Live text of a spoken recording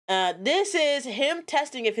This is him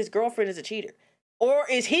testing if his girlfriend is a cheater. Or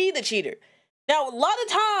is he the cheater? Now, a lot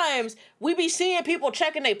of times, we be seeing people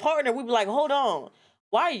checking their partner. We be like, hold on.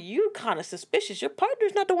 Why are you kind of suspicious? Your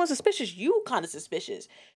partner's not the one suspicious. You kind of suspicious.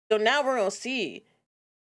 So now we're going to see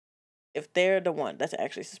if they're the one that's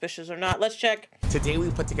actually suspicious or not. Let's check. Today we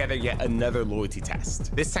put together yet another loyalty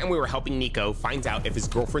test. This time we were helping Nico find out if his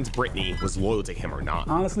girlfriend's Brittany was loyal to him or not.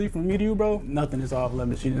 Honestly, from me to you, bro, nothing is off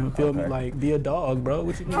limits. You didn't feel me? Like, be a dog, bro.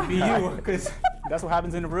 What you mean be you? Because that's what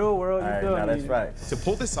happens in the real world. You feel me? That's right. To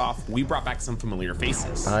pull this off, we brought back some familiar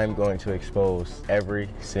faces. I'm going to expose every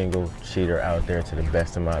single cheater out there to the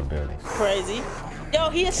best of my ability. Crazy. Yo,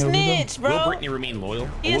 he a snitch, bro. Will Brittany remain loyal? Or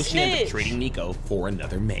will she end up trading Nico for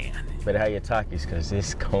another man? Better have your talkies, because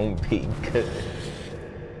it's going to be good.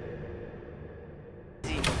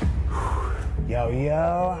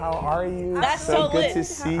 Yo, how are you? That's so good lit. to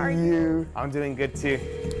see you. I'm doing good too.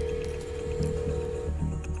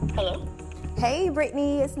 Hello. Hey,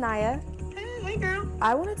 Brittany, it's Naya. Hey, girl.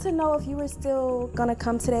 I wanted to know if you were still gonna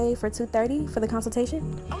come today for 2:30 for the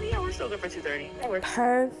consultation. Oh, yeah, we're still good for 2:30. That works.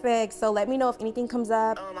 Perfect. So let me know if anything comes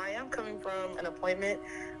up. I am coming from an appointment,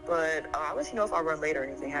 but I'll let you know if I run late or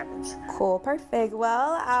anything happens. Cool, perfect.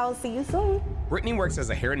 Well, I'll see you soon. Brittany works as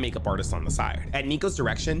a hair and makeup artist on the side. At Nico's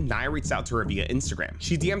direction, Naya reached out to her via Instagram.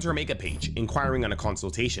 She DM'd her makeup page, inquiring on a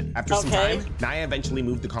consultation. After some time, Naya eventually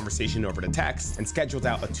moved the conversation over to text and scheduled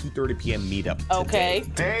out a 2:30 p.m. meetup today.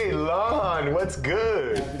 Hey, Lon, what's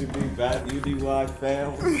good? Happy to be back, UDY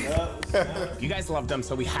fam. What's up? You guys loved him,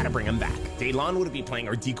 so we had to bring him back. Daylon would be playing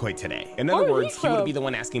our decoy today. In other words, he would be the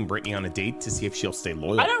one asking Brittany on a date to see if she'll stay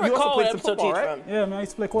loyal. I don't recall what episode he's from. Yeah, man, I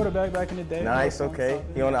used to play quarterback back in the day. Nice, okay.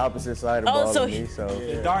 He on the opposite side of the ball so than me, so.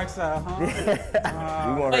 The dark side, huh?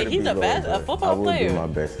 We want her Wait, to he's be a loyal, football I will player. do my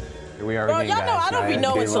best. We are Bro, y'all know I don't be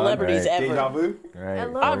knowing celebrities ever. Right.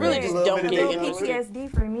 I really just don't get interested.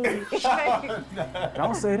 PTSD for me.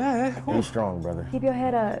 Don't say that. Be strong, brother. Keep your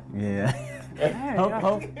head up. Yeah.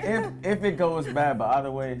 If it goes bad, but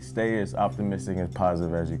either way, stay as optimistic and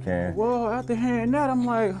positive as you can. Well, after hearing that, I'm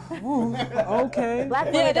like, ooh, okay.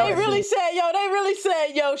 Yeah, they really said,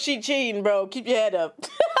 yo, she cheating, bro. Keep your head up.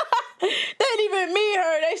 They didn't even meet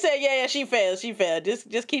her. They said, yeah, she failed.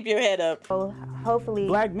 Just keep your head up. So hopefully.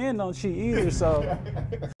 Black men don't cheat either, so.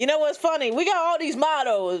 You know what's funny? We got all these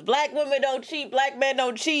mottos. Black women don't cheat. Black men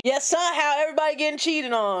don't cheat. Yet somehow everybody getting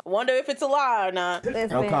cheated on. Wonder if it's a lie or not.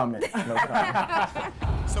 No comment. No comment.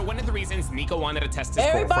 So one of the reasons Nico wanted to test his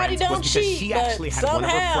Everybody girlfriend was don't because cheat, she but actually had one of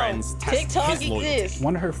her somehow friends test TikTok his loyalty. exists.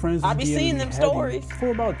 One of her friends I be seeing them stories. For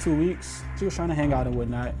about 2 weeks. She was trying to hang out and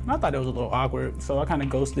whatnot. And I thought it was a little awkward, so I kind of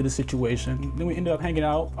ghosted the situation. Then we ended up hanging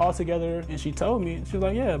out all together, and she told me, she was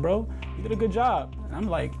like, yeah, bro, you did a good job. And I'm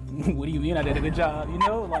like, what do you mean I did a good job? You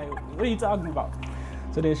know, like, what are you talking about?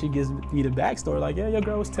 So then she gives me the backstory, like, yeah, your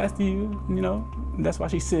girl was testing you, you know, and that's why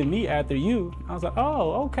she sent me after you. I was like,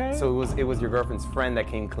 oh, okay. So it was your girlfriend's friend that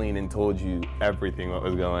came clean and told you everything what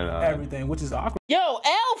was going on. Everything, which is awkward. Yo,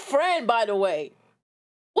 L friend, by the way.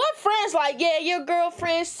 What friend's like, yeah, your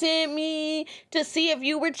girlfriend sent me to see if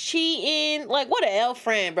you were cheating? Like, what a L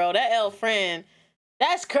friend, bro. That L friend,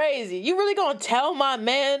 that's crazy. You really gonna tell my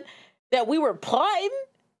man that we were plotting?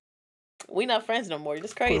 We not friends no more.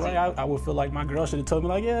 It's crazy. Right? I would feel like my girl should have told me,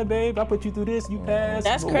 like, yeah, babe, I put you through this, you passed.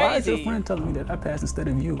 That's but why is crazy. your friend telling me that I passed instead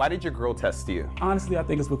of you? Why did your girl test you? Honestly, I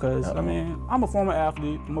think it's because, I mean, I'm a former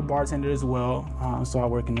athlete. I'm a bartender as well. So I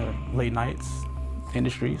work in the late nights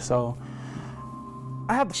industry. So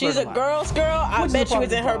I have to She's a girl's girl. I bet you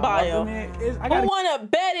it's in her bio. Who wanna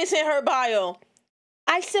bet it's in her bio?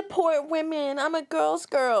 I support women. I'm a girl's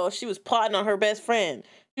girl. She was plotting on her best friend.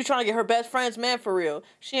 She trying to get her best friend's man for real.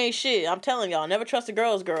 She ain't shit. I'm telling y'all, never trust a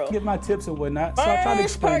girl's girl. Get my tips and whatnot. So I try to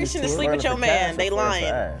explain person to this to sleep her. with your man. They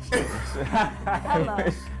lying.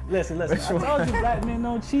 Listen. I told you black men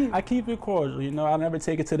don't cheat. I keep it cordial, you know. I never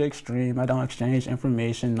take it to the extreme. I don't exchange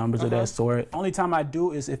information, numbers of that sort. Only time I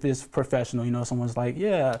do is if it's professional. You know, someone's like,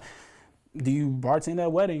 yeah, do you bartend at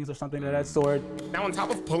weddings or something of that sort? Now, on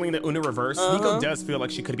top of pulling the Uno reverse, Nico does feel like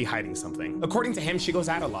she could be hiding something. According to him, she goes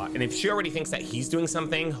out a lot, and if she already thinks that he's doing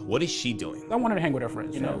something, what is she doing? I want her to hang with her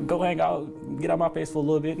friends, you know, go hang out, get out my face for a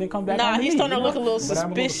little bit, and then come back. Nah, he's starting to look a little But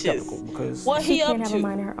I'm a little suspicious. skeptical because What he up Can't have a to?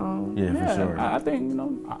 mind of her own. Yeah, for sure. I think, you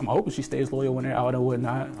know, I'm hoping she stays loyal when they're out and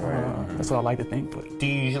whatnot. That's what I like to think. But Do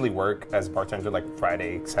you usually work as a bartender like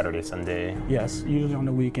Friday, Saturday, Sunday? yes, usually on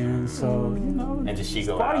the weekends. So, you know, And does she it's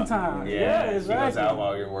go party out? time. Yeah. Yeah, She exactly. goes out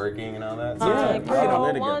while you're working and all that. Yeah, My they don't girl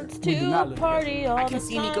live wants together. We do not to live party all I the can time.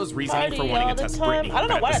 see Nico's reasoning for party wanting all to the test time. Brittany, I don't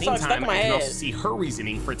know but why at that the song same stuck time, in my I can also head. see her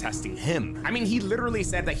reasoning for testing him. I mean, he literally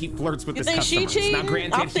said that he flirts with You his think she customers. Now, cheating?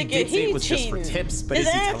 granted, I'm he thinking did say it he's was just for cheating. tips, but His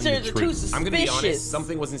is he telling the answers are too truth? I'm gonna be honest, suspicious.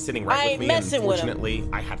 something wasn't sitting I right ain't with me, and messing with him. unfortunately,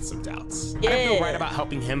 I had some doubts. I Yeah. don't feel right about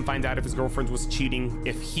helping him find out if his girlfriend was cheating,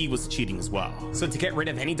 if he was cheating as well. So to get rid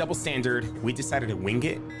of any double standard, we decided to wing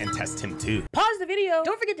it and test him too. Pause the video.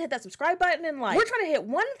 Don't forget to hit that subscribe button and like. We're trying to hit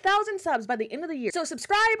 1,000 subs by the end of the year. So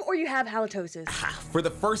subscribe or you have halitosis. For the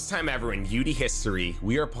first time ever in UD history,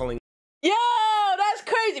 we are pulling Yo, that's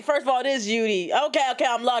crazy. First of all, it is UD. Okay,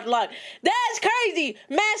 I'm locked. That's crazy.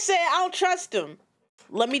 Man said I don't trust him.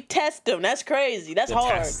 Let me test him. That's crazy. That's a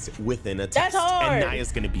hard. test within a test. That's hard. And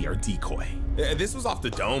Naya's gonna be our decoy. This was off the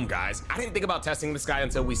dome, guys. I didn't think about testing this guy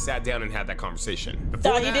until we sat down and had that conversation.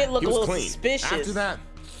 Before he that, did look he a was little clean. suspicious. After that,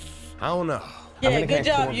 I don't know. Yeah, good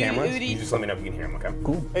job, UD. You just let me know if you can hear him, okay?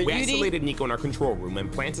 Cool. We isolated Nico in our control room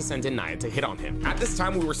and planned to send in Naya to hit on him. At this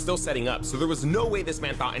time, we were still setting up, so there was no way this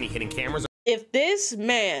man thought any hidden cameras. If this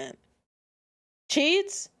man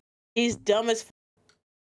cheats, he's dumb as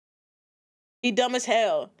he dumb as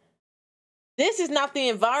hell. This is not the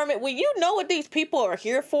environment. When you know what these people are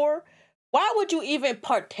here for, why would you even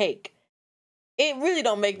partake? It really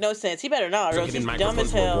don't make no sense. He better not, or else Hidden he's dumb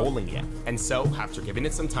as microphones were hell. rolling yet. And so, after giving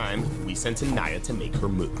it some time, we sent in Naya to make her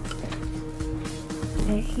move.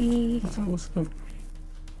 Hey, What's up?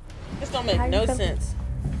 This don't make How you no feel? sense.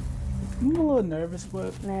 I'm a little nervous,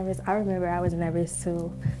 but nervous. I remember I was nervous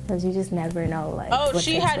too, because you just never know. Like, Oh, what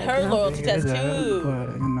she to had expect, her you know? loyalty test Yeah, too.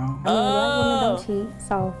 but you know. I mean, black women don't cheat,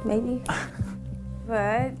 so maybe.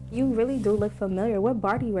 But you really do look familiar. What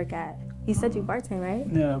bar do you work at? You said you bartend, right?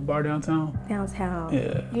 Yeah, bar downtown. Downtown.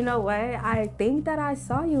 Yeah. You know what? I think that I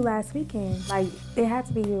saw you last weekend. Like, it had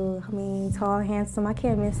to be you. I mean, tall, handsome. I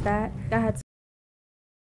can't miss that. I had to.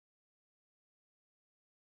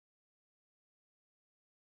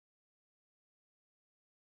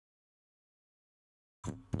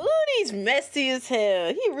 Ooh, he's messy as hell.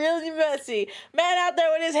 He really messy. Man out there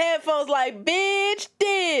with his headphones like, bitch,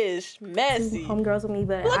 dish. Messy. Homegirls with me,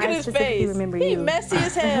 but Look I at his specifically face. remember He you. messy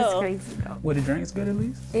as That's hell. crazy though. Were the drinks good at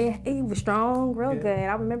least? It was strong, real Yeah. good.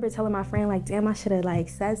 I remember telling my friend, like, damn, I should have, like,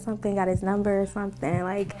 said something, got his number or something.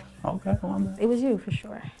 Like, Okay, well, it was you for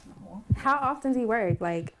sure. How often do you work?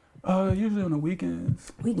 Like, usually on the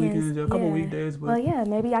weekends. weekends? Yeah, a couple Yeah. weekdays, but Well, yeah,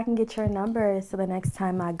 maybe I can get your number so the next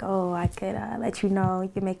time I go, I could let you know. You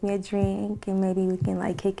can make me a drink and maybe we can,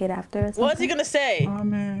 like, kick it after or something. What's he gonna say? I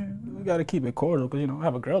mean, we gotta keep it cordial, because, you know, I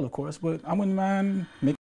have a girl, of course, but I wouldn't mind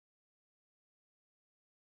making.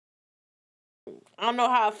 I don't know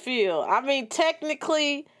how I feel. I mean,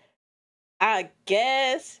 technically, I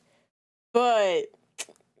guess, but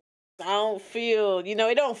I don't feel, you know,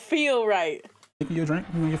 it don't feel right. Making you a drink,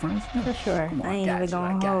 you and your friends? Yeah. For sure. Come on, I ain't got even you, I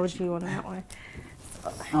gonna got hold you. you on that one.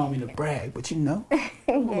 I don't mean to brag, but you know, Yeah,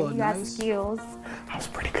 little you got nice. skills. I was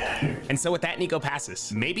pretty good. And so with that, Nico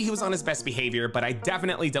passes. Maybe he was on his best behavior, but I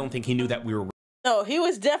definitely don't think he knew that we were No, he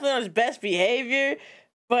was definitely on his best behavior,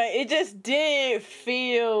 but it just didn't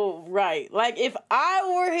feel right. Like, if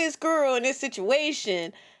I were his girl in this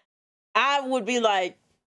situation, I would be like,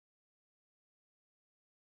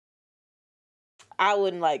 I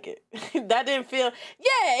wouldn't like it. That didn't feel,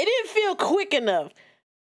 it didn't feel quick enough.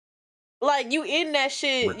 Like, you in that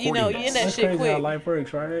shit, you know, you in that That's shit crazy how quick. life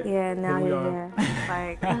works, right? Yeah, now Here we you're are. here.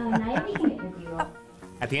 Like, Now we can interview.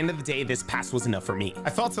 At the end of the day, this pass was enough for me.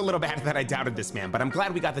 I felt a little bad that I doubted this man, but I'm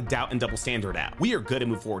glad we got the doubt and double standard out. We are good to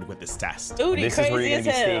move forward with this test. Dude, he This is where crazy you're as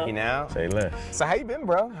gonna be hell. staking out. Say less. So how you been,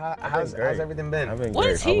 bro? How's great. everything been? I've been What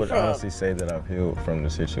great. is he I would from? honestly say that I've healed from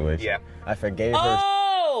the situation. Yeah. I forgave her.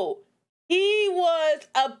 Oh, he was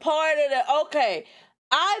a part of the. Okay,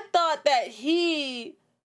 I thought that he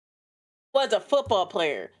was a football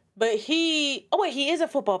player, but he. Oh wait, he is a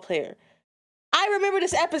football player. I remember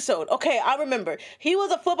this episode. Okay, I remember. He was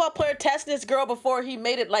a football player testing this girl before he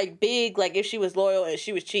made it like big, like if she was loyal and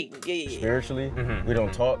she was cheating. Yeah. Spiritually, we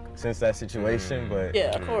don't talk since that situation, but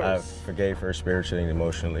Yeah, of course. I forgave her spiritually and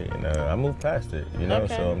emotionally, and I moved past it, you know?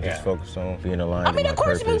 Okay. So I'm just focused on being aligned I mean, with of my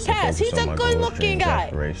course you purpose moved and past. focused He's on a my goals, good-looking dreams, guy.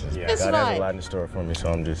 aspirations. It's God has fine. a lot in store for me,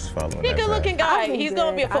 so I'm just following He a that good looking path. guy. I've been He's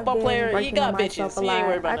gonna be a good. football I've been player. He working got on myself bitches. a He ain't lot.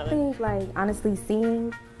 worried about I nothing. think, like, honestly,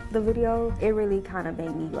 seeing the video, it really kind of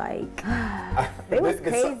made me like, it was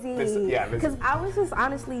crazy. Because I was just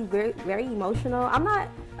honestly very, very emotional. I'm not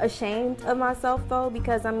ashamed of myself though,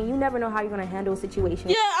 because I mean, you never know how you're gonna handle a situation.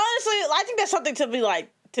 Yeah, honestly, I think that's something to be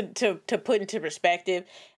like to put into perspective.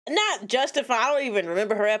 Not justify. I don't even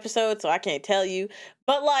remember her episode, so I can't tell you.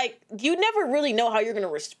 But like, you never really know how you're gonna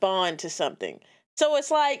respond to something. So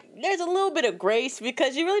it's like there's a little bit of grace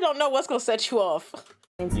because you really don't know what's gonna set you off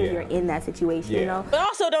until you're in that situation, you know. But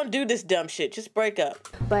also don't do this dumb shit. Just break up.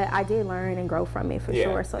 But I did learn and grow from it for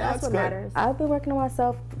sure. So that's what matters. I've been working on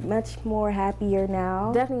myself, much more happier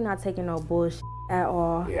now. Definitely not taking no bullshit at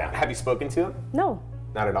all. Yeah. Have you spoken to him? No.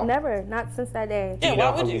 Not at all? Never, not since that day. Do you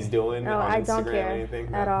know how he's doing on I Instagram don't care or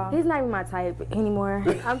anything? at all. He's not even my type anymore.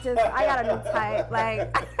 I got a new type,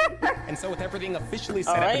 like. And so with everything officially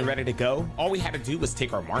set up and ready to go, all we had to do was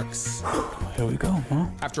take our marks. Here we go, huh?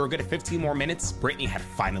 After a good 15 more minutes, Brittany had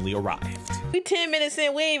finally arrived. We 10 minutes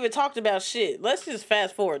in, we ain't even talked about shit. Let's just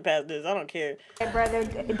fast forward past this. I don't care. Hey, brother,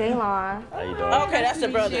 Daylon. How you doing? Okay, that's the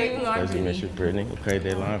brother. Pleasure to meet you, Brittany. Okay,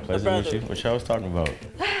 Daylon, pleasure to meet you. What y'all was talking about?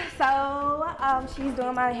 So, she's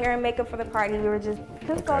doing my hair and makeup for the party. We were just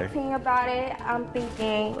consulting about it. I'm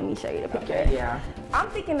thinking, let me show you the picture. Okay, yeah. I'm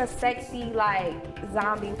thinking a sexy, like,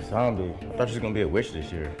 zombie. Zombie? I thought you was gonna be a witch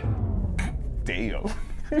this year. Damn.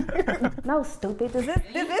 No, stupid. Does this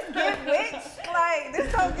give witch? Like, this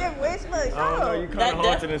don't give witch. Look, I don't know, you kind of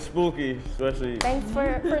haunted and spooky, especially. Thanks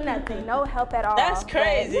for nothing. No help at all. That's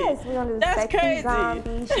crazy. But yes, we're gonna do That's sexy crazy.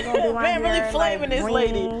 zombie. She gonna do my Man, hair, really flaming like, this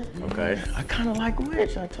lady. Okay. I kind of like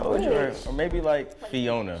witch, I told you. Or maybe like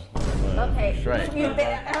Fiona. Okay. Shrek.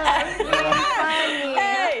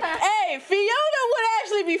 Hey, Fiona would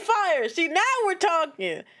actually be fired. See, now we're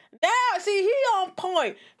talking. Now, see, he on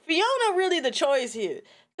point. Fiona really the choice here.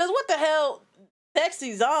 Because what the hell,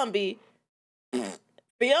 sexy zombie,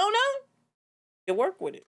 Fiona? You work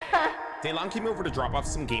with it. Daylon came over to drop off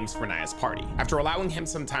some games for Naya's party. After allowing him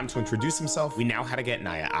some time to introduce himself, we now had to get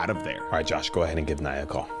Naya out of there. All right, Josh, go ahead and give Naya a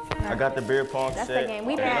call. I got the beer pong That's set. the game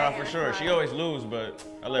we Nah, for sure. She always lose, but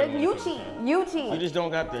I let her You win. cheat. You cheat. You just don't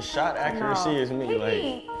got the shot accuracy as me.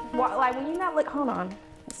 Like when you're not like, hold on.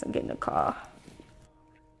 I'm getting a call.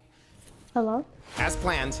 Hello? As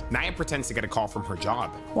planned, Naya pretends to get a call from her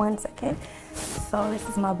job. 1 second. So this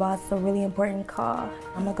is my boss, a really important call.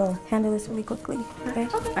 I'm gonna go handle this really quickly, okay?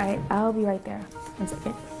 All right, I'll be right there. 1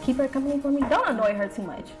 second. Keep her company for me. Don't annoy her too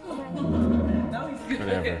much.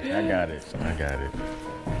 Whatever, I got it.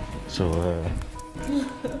 So,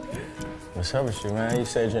 what's up with you, man? You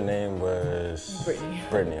said your name was... Brittany.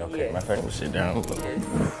 Brittany, okay. Yeah. My friend will sit down. All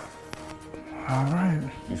right.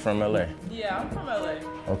 You from LA? Yeah, I'm from LA.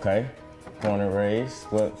 Okay. Born and raised?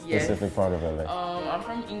 What specific part of LA? I'm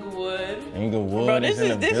from Inglewood. Inglewood. Bro, this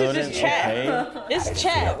is just chat. Okay. This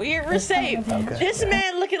chat. We're safe. This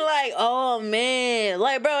man looking like, oh man,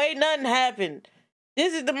 like bro, ain't nothing happened.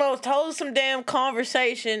 This is the most wholesome damn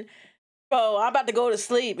conversation. Bro, I'm about to go to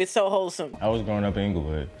sleep. It's so wholesome. I was growing up in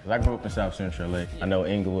Inglewood. I grew up in South Central LA. I know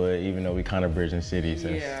Inglewood, even though we kind of bridging cities, so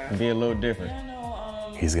it'd be a little different.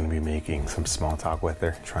 He's gonna be making some small talk with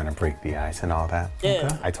her, trying to break the ice and all that. Yeah.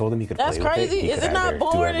 Okay. I told him he could That's play crazy. with it. He Is could it not either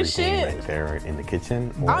boring do as everything shit? right there in the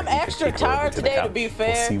kitchen, or I'm he could extra take her over tired to the today, to couch. be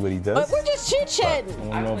fair. We'll see what he does. But we're just chit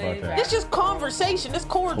chatting. I don't know about that. It's just conversation. It's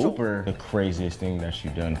cordial. Super the craziest thing that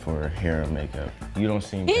you've done for hair and makeup. You don't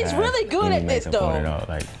seem to He's have really good any at this, makeup on though. at all.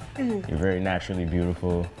 Like, you're very naturally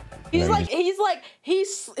beautiful. He's You know,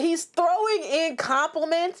 he's throwing in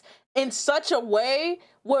compliments in such a way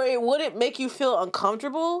where it wouldn't make you feel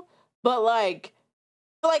uncomfortable, but like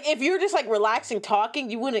if you're just like relaxing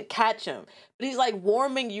talking, you wouldn't catch him. But he's like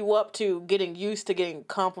warming you up to getting used to getting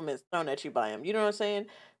compliments thrown at you by him. You know what I'm saying?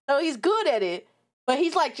 So he's good at it, but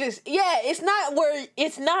he's like it's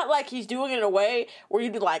not like he's doing it in a way where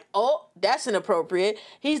you'd be like, oh, that's inappropriate.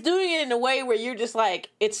 He's doing it in a way where you're just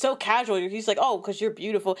like, it's so casual. He's like, oh, because you're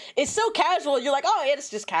beautiful. It's so casual. You're like, oh, yeah,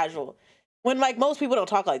 it's just casual. When like most people don't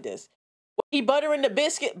talk like this. He buttering the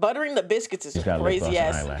biscuits is crazy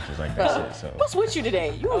ass. Eyelashes, like that's it, so. What's with you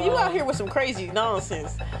today? You out here with some crazy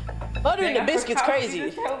nonsense. Buttering the biscuits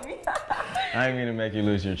crazy. I didn't mean to make you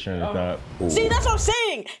lose your train of thought. See, that's what I'm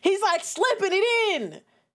saying. He's like slipping it in.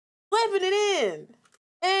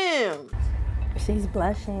 Damn. She's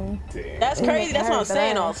blushing. That's crazy. That's what I'm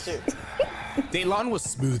saying, also. Daylon was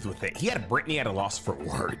smooth with it. He had Brittany at a loss for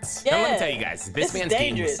words. Yeah. Now let me tell you guys, this man's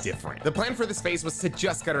game dangerous. was different. The plan for this phase was to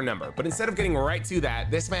just get her number, but instead of getting right to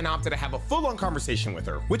that, this man opted to have a full-on conversation with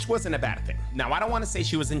her, which wasn't a bad thing. Now, I don't want to say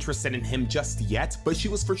she was interested in him just yet, but she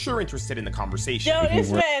was for sure interested in the conversation. Yo,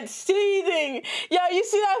 this man's seething. Yo, you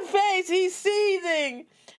see that face? He's seething.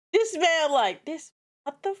 This man like,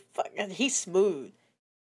 what the fuck? And he's smooth.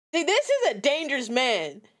 See, this is a dangerous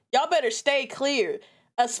man. Y'all better stay clear.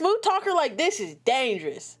 A smooth talker like this is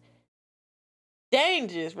dangerous.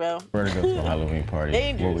 Dangerous, bro. We're to go to a Halloween party.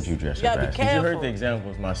 Dangerous. What would you dress You up gotta as? be 'Cause you heard careful. the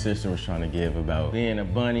examples my sister was trying to give about being a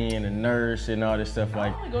bunny and a nurse and all this stuff. I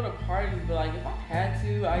Like, don't really go to parties, but like if I had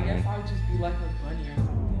to, I guess I would just be like a bunny or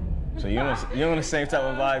something. So you're on the same type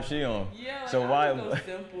of vibe she on. Yeah, like, so why?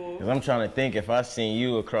 Because I'm trying to think if I seen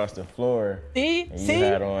you across the floor See? and you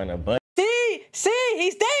had on a bunch. See,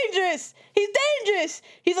 he's dangerous. He's dangerous.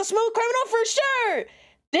 He's a smooth criminal for sure.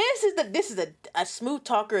 This is a smooth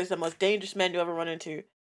talker is the most dangerous man you ever run into.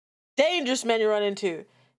 Dangerous man you run into.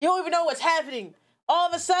 You don't even know what's happening. All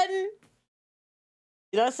of a sudden,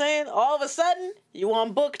 you know what I'm saying? All of a sudden, you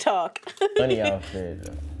on book talk. Funny outfit.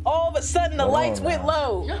 All of a sudden, the lights went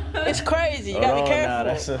low. It's crazy. You gotta be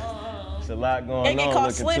careful. It's a lot going Can't get on. caught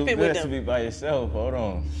Looking slipping too with good to them. be by yourself. Hold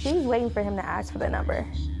on. She was waiting for him to ask for the number.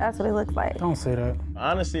 That's what it looks like. Don't say that.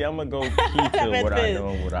 Honestly, I'm gonna go key to what I know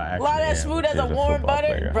and what I actually A lot of that am, smooth which as a is warm football butter,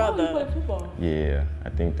 player. brother. you play football. Yeah, I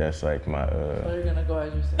think that's like my So you're gonna go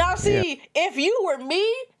as yourself. Now, see, if you were me,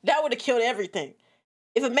 that would have killed everything.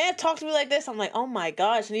 If a man talks to me like this, I'm like, oh my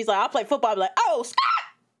gosh. And he's like, I play football. I'm like, oh,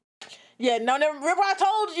 stop. Yeah, no, never. Remember I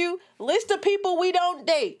told you, list of people we don't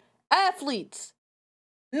date. Athletes,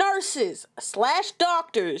 nurses /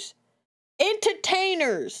 doctors,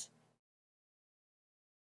 entertainers.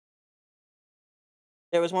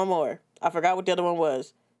 There was one more. I forgot what the other one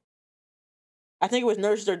was. I think it was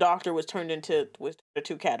nurses or doctor was the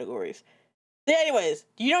 2 categories. Yeah, anyways,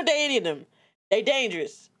 you don't date any of them. They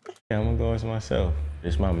dangerous. Yeah, I'm gonna go as myself.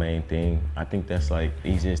 It's my main thing. I think that's like the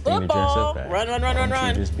easiest thing to dress up at.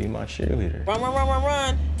 Run. Just be my cheerleader.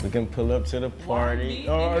 Run. We can pull up to the party,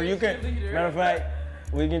 or you can. Matter of fact,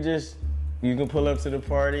 you can pull up to the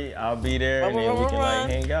party. I'll be there, and then we can like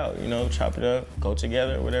hang out. You know, chop it up, go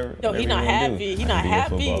together, whatever. Yo, he not happy. He not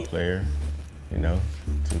happy. Be a football player. You know,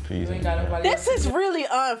 2 P's. This is really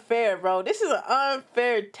unfair, bro. This is an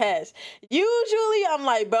unfair test. Usually, I'm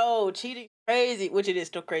like, bro, cheating crazy, which it is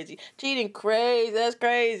still crazy. Cheating crazy, that's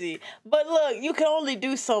crazy. But look, you can only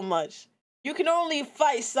do so much. You can only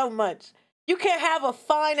fight so much. You can't have a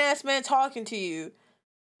fine-ass man talking to you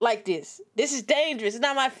like this. This is dangerous. It's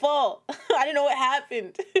not my fault. I didn't know what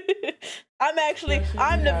happened. I'm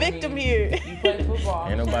the victim here. You play football.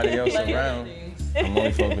 Ain't nobody else around. I'm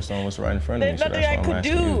only focused on what's right in front of me. There's nothing I could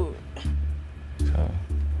do. So.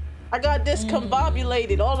 I got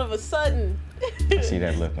discombobulated all of a sudden. I see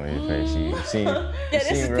that look on your face.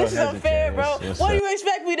 This is unfair, bro. What do you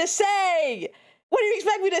expect me to say? What do you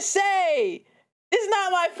expect me to say? This is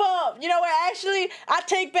not my fault. You know what? Actually, I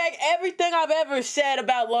take back everything I've ever said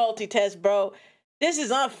about loyalty tests, bro. This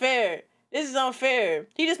is unfair. This is unfair.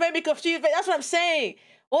 He just made me confused. That's what I'm saying.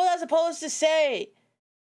 What was I supposed to say?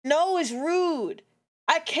 No is rude.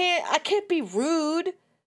 I can't be rude.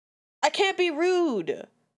 I can't be rude.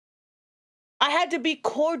 I had to be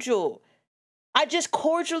cordial. I just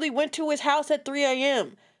cordially went to his house at 3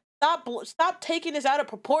 a.m. Stop taking this out of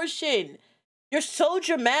proportion. You're so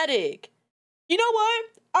dramatic. You know what?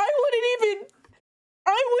 I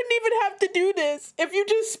wouldn't even have to do this if you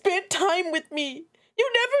just spent time with me. You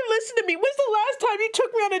never listen to me. When's the last time you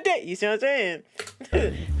took me on a date? You see what I'm saying?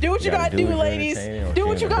 Do what you gotta do, ladies. Do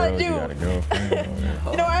what you gotta do.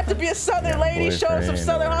 You know, I have to be a southern lady, show them some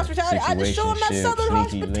southern hospitality. I have to show them that southern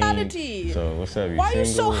hospitality. So what's up? Why are you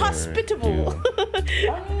so hospitable?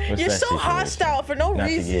 You're so hostile for no reason.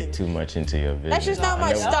 Not to get too much into your business. That's just not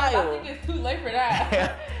my style. I think it's too late for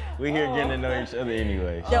that. We here getting to know each other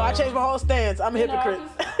anyway. Yo, I changed my whole stance. I'm a hypocrite.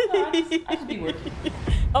 I just be working.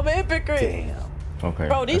 I'm a hypocrite. Damn. Okay.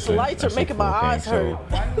 Bro, these lights are making my eyes hurt.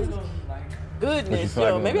 So, Goodness,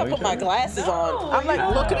 yo, maybe I put my glasses on. I'm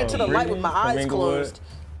like looking into the light with my eyes closed.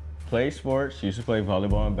 Play sports. She used to play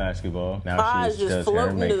volleyball and basketball. Now she does hair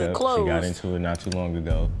and makeup. She got into it not too long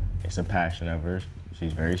ago. It's a passion of hers.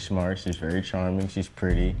 She's very smart. She's very charming. She's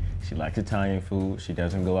pretty. She likes Italian food. She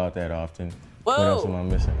doesn't go out that often. Whoa. What else am I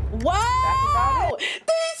missing? Wow!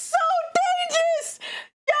 He's so dangerous!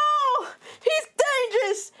 Yo! He's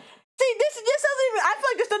dangerous! See, this doesn't even, I feel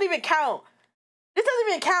like this doesn't even count. This doesn't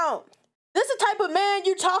even count. This is the type of man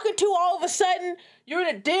you're talking to all of a sudden, you're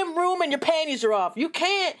in a dim room and your panties are off. You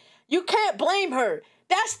can't blame her.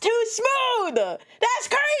 That's too smooth! That's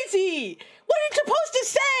crazy! What are you supposed to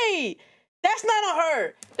say? That's not on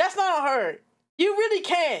her. That's not on her. You really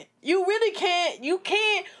can't. You really can't. You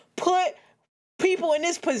can't put people in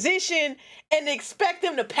this position and expect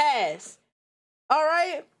them to pass. All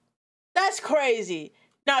right? That's crazy.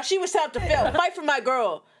 Now, she was time to fail. Fight for my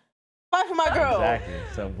girl. Fight for my girl. Exactly.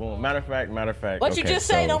 So, boom. Matter of fact. What you just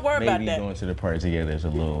say, don't worry about that. Maybe going to the party together is a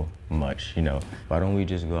little much, you know. Why don't we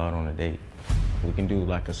just go out on a date? We can do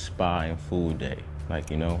like a spa and food day. Like,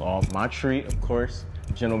 you know, all my treat, of course.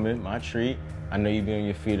 Gentlemen, my treat. I know you be on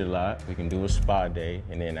your feet a lot. We can do a spa day,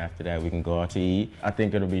 and then after that, we can go out to eat. I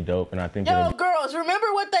think it'll be dope, and I think Yo, girls,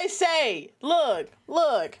 remember what they say. Look.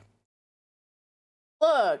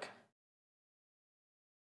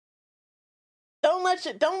 Don't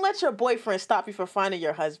let your boyfriend stop you from finding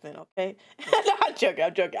your husband, okay? No, I'm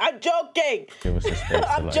joking. Give us a space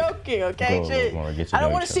I'm to, joking, okay? Shit. I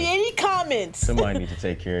don't want to see any comments. Somebody needs to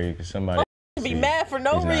take care of you because somebody be mad for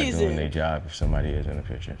no reason. Not doing their job if somebody is in the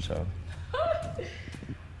picture. So.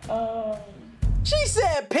 She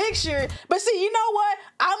said picture, but see, you know what?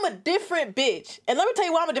 I'm a different bitch, and let me tell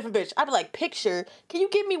you why I'm a different bitch. I'd be like, picture. Can you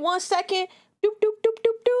give me 1 second? Doop doop doop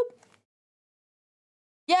doop doop.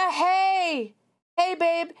 Yeah, hey,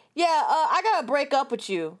 babe. Yeah, I gotta break up with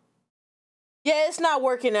you. Yeah, it's not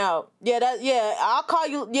working out. Yeah, I'll call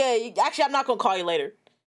you. Yeah, actually, I'm not gonna call you later.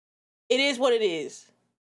 It is what it is.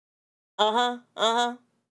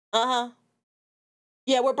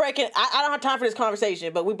 Yeah, we're breaking. I don't have time for this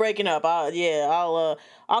conversation, but we're breaking up.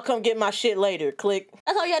 I'll come get my shit later. Click.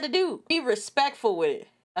 That's all you had to do. Be respectful with it.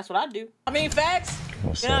 That's what I do. I mean, facts.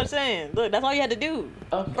 What's you know up? what I'm saying? Look, that's all you had to do.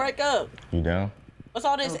 Okay. Break up. You down? What's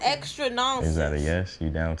all this extra nonsense? Is that a yes? You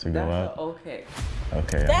down to go out? Okay.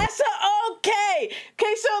 Okay. That's a okay.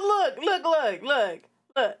 Okay, so look. Crazy?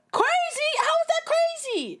 How is that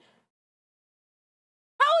crazy?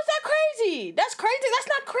 How is that crazy? That's crazy. That's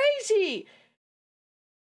not crazy.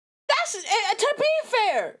 That's, to be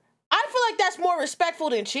fair, I feel like that's more respectful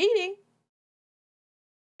than cheating.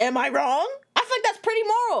 Am I wrong? I feel like that's pretty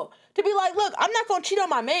moral. To be like, look, I'm not going to cheat on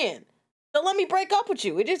my man. So let me break up with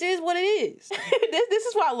you. It just is what it is. This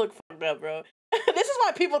is why I look fucked up, bro. This is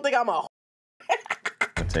why people think I'm a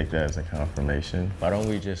I take that as a confirmation. Why don't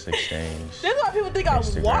we just exchange? This is why people think I'm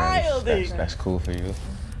wilding. That's cool for you.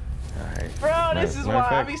 All right. Bro, this is why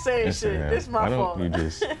I be saying shit. This is my fault. Why don't you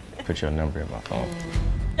just put your number in my phone?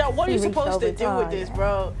 Yo, what are you supposed to do with this,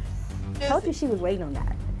 bro? I told you she was waiting on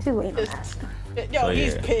that. She was waiting on that. Yo,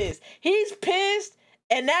 he's pissed. He's pissed,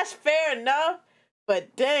 and that's fair enough.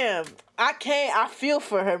 But damn, I can't. I feel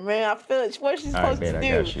for her, man. I feel it. What she's supposed to do?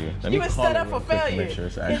 I got you. She was set up for failure.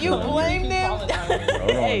 Can you blame them?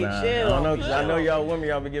 Hey, chill. I know y'all women,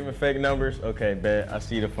 y'all be giving fake numbers. Okay, bet. I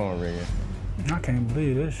see the phone ringing. I can't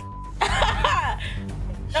believe this.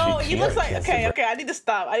 No, he looks like okay. I need to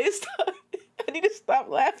stop. I need to stop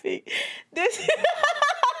laughing. This.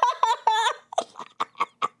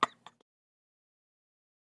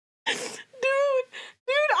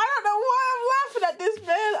 Dude, I don't know why I'm laughing at this,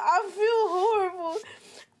 man. I feel horrible.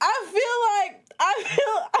 I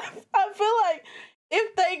feel like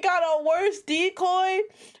if they got a worse decoy,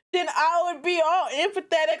 then I would be all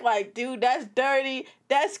empathetic. Like, dude, that's dirty.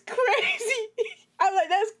 That's crazy. I'm like,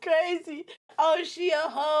 that's crazy. Oh, she a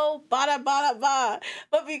hoe, bada, bada, bada.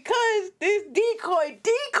 But because this decoying,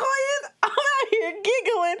 I'm out here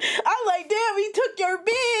giggling. I'm like, damn, he took your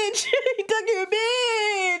bitch. He took your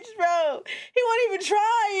bitch, bro. He wasn't even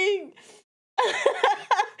trying.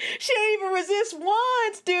 She didn't even resist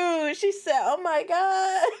once, dude. She said, oh my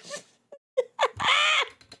gosh.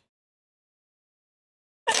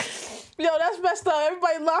 Yo, that's messed up.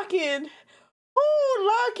 Everybody lock in. Ooh,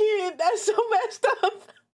 lock in. That's so messed up.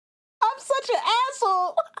 I'm such an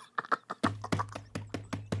asshole.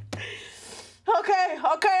 Okay,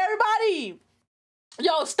 everybody.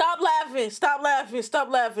 Yo, stop laughing.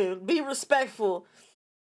 Be respectful.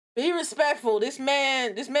 This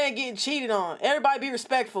man getting cheated on. Everybody be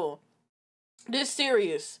respectful. This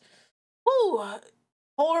serious. Ooh,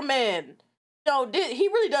 poor man. Yo, he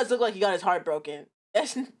really does look like he got his heart broken.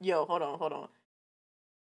 Yo, hold on.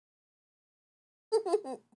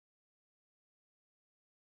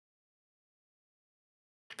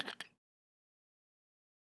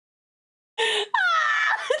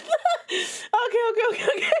 Okay.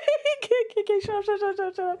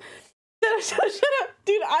 Shut up.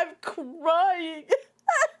 Dude, I'm crying.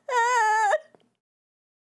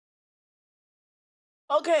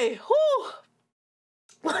 Okay, whew.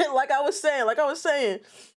 Like I was saying,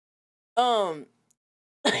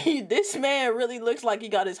 this man really looks like he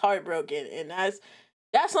got his heart broken, and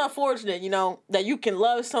that's unfortunate, you know, that you can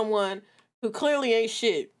love someone who clearly ain't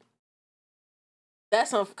shit.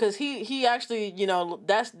 That's because he actually, you know,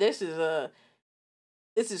 this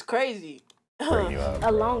is crazy.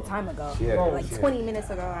 A long time ago, like 20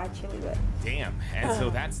 minutes ago, actually. But. Damn, and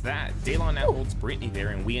so that's that. Daylon now holds Brittany there,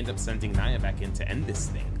 and we end up sending Naya back in to end this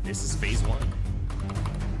thing. This is phase 1.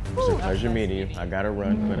 It's a pleasure meeting you. I gotta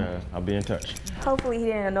run, but I'll be in touch. Hopefully he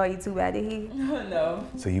didn't annoy you too bad, did he? No.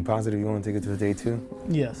 So you positive you want to take it to a day 2?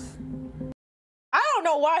 Yes. I don't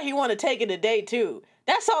know why he want to take it to day 2.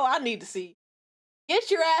 That's all I need to see.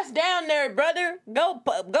 Get your ass down there, brother. Go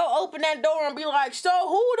open that door and be like, so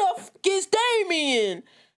who the f is Damien?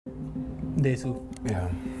 Day 2. Yeah.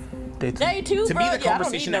 Day 2. Day 2, To bro? me, the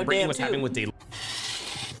conversation that Brittany was having with Daylon.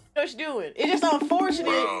 What you doing? It's just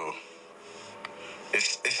unfortunate.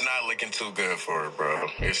 It's not looking too good for her, bro.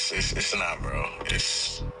 It's not, bro.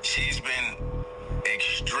 She's been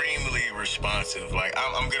extremely responsive. Like,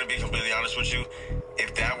 I'm gonna be completely honest with you.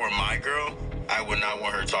 If that were my girl, I would not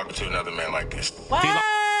want her talking to another man like this.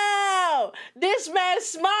 Wow! This man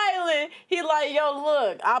smiling. He like, yo,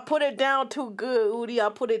 look, I put it down too good, Udi. I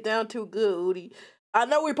put it down too good, Udi. I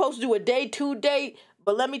know we're supposed to do a day 2 date,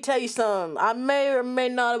 but let me tell you something. I may or may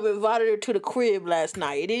not have invited her to the crib last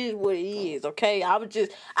night. It is what it is, okay? I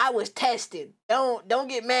was testing. Don't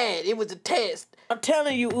get mad. It was a test. I'm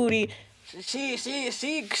telling you, Udi. She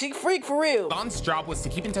freak for real. Don's job was to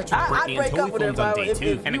keep in touch with Brittany until we filmed on day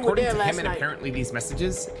 2. And according to him and apparently these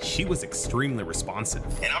messages, she was extremely responsive.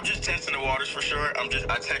 And I'm just testing the waters for sure. I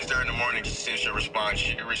text her in the morning just to see if she'll respond.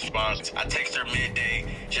 She responds. I text her midday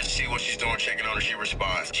just to see what she's doing, checking on her. She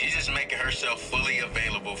responds. She's just making herself fully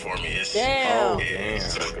available for me. Damn.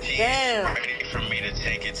 She's ready for me to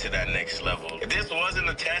take it to that next level. If this wasn't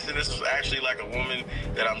a test and this was actually like a woman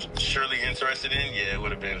that I'm surely interested in, yeah, it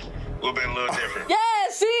would have been a little different. Yeah,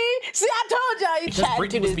 see, I told y'all you because chatting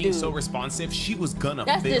Brittany to was this being dude. so responsive, she was gonna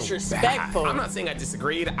That's feel disrespectful. bad. I'm not saying I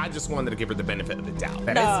disagreed. I just wanted to give her the benefit of the doubt.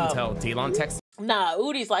 That is until Daylon texted. Nah,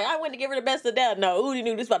 Udi's like, I went to give her the best of the doubt. No, Udi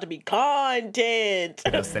knew this was about to be content.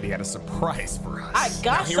 He said he had a surprise for us. I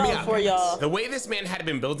got something for y'all. The way this man had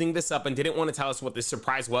been building this up and didn't want to tell us what this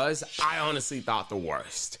surprise was, I honestly thought the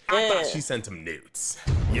worst. I thought she sent him nudes.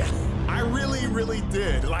 Yeah, I really, really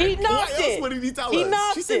did. Like, he knocked what it. else? What did he tell he us?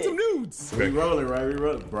 Knocked she sent him nudes. We rolling, right? We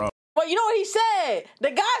rolling, bro. But you know what he said?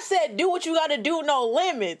 The guy said, do what you gotta do, no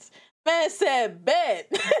limits. Man said,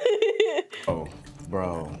 bet. Oh,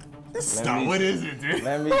 bro. Stop. What is it, dude?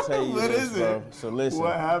 Let me tell you What this, is bro. it? So listen.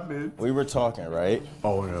 What happened? We were talking, right?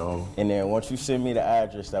 Oh, no. And then once you sent me the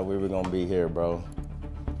address that we were gonna be here, bro,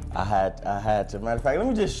 I had to. Matter of fact, let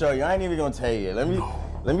me just show you. I ain't even gonna tell you.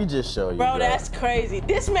 Let me just show you. Bro, that's crazy.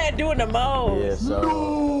 This man doing the most. Yeah, so.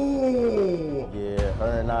 No. Yeah,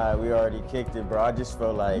 her and I, we already kicked it, bro. I just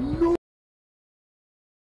felt like. No.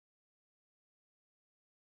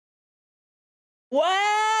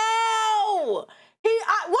 Wow!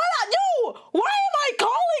 What I do? Why am I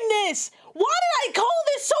calling this? Why did I call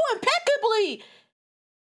this so impeccably?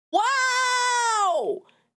 Wow!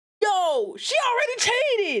 Yo, she already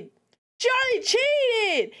cheated. She already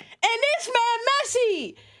cheated. And this man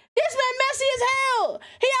messy. This man messy as hell.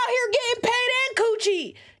 He out here getting paid and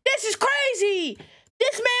coochie. This is crazy.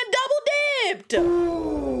 This man double dipped.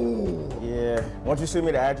 Yeah. Once you send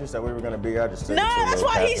me the address that we were gonna be, I just. No, that's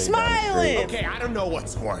why he's smiling. Okay, I don't know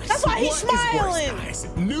what's worse. That's why he's smiling. What is worse,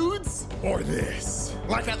 guys? Nudes or this?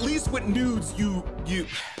 Like, at least with nudes, you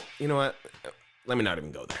know what? Let me not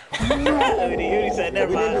even go there. No. He said,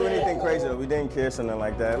 never mind. We didn't do anything crazy though. We didn't kiss or nothing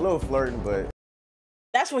like that. A little flirting, but.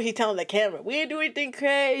 That's what he telling the camera. We ain't do anything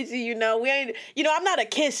crazy, you know. We ain't, you know, I'm not a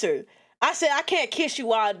kisser. I said I can't kiss you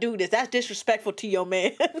while I do this. That's disrespectful to your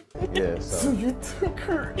man. Yeah, so You took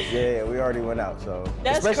her. yeah, we already went out. So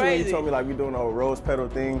That's especially when crazy. you told me like we doing the whole rose petal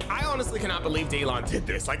thing. I honestly cannot believe Daylon did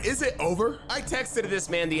this. Like, is it over? I texted this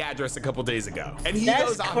man the address a couple days ago, and he That's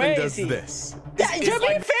goes off and does crazy. this. To be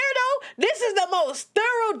fair though, this is the most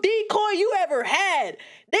thorough decoy you ever had.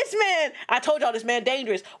 This man, I told y'all this man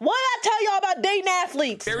dangerous. What did I tell y'all about dating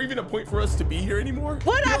athletes? Is there even a point for us to be here anymore?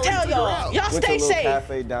 What did I tell y'all? Y'all Went stay to a little safe.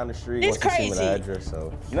 cafe down the street. It's once you sent me crazy. the address,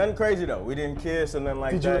 so nothing crazy though. We didn't kiss or nothing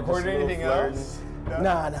like Did that. you just record a little anything flirting. else?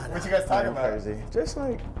 Nah. What you guys talking about? Crazy. Just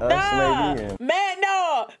like us, Nah, maybe. And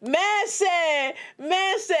man said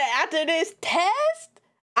after this test,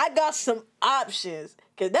 I got some options.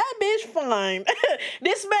 Cause that bitch fine.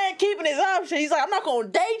 This man keeping his options. He's like, I'm not gonna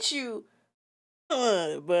date you.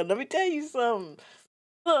 But let me tell you something.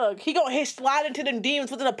 Look, he gonna hit slide into them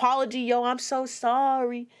DMs with an apology. Yo, I'm so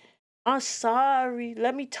sorry. I'm sorry.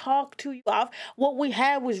 Let me talk to you. What we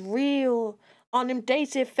had was real. On them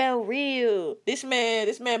dates, it felt real. This man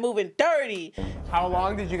moving dirty. How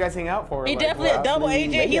long did you guys hang out for? He Like, definitely a double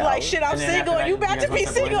agent. He like, shit, I'm And then single, after and you that, about you to be guys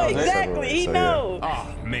went single. separate ways? Exactly. He So, knows.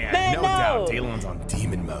 Oh man, Man, no no. doubt Daylon's on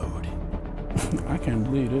demon mode. I can't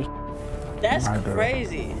believe this. That's My girl.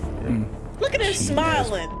 crazy. Look at him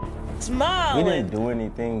smiling. we Smiling. didn't do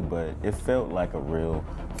anything, but it felt like a real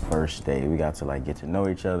first date. We got to like get to know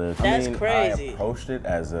each other. That's crazy. I approached it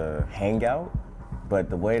as a hangout, but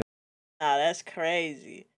the way Nah, that's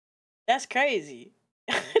crazy. That's crazy.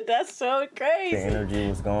 That's so crazy. the energy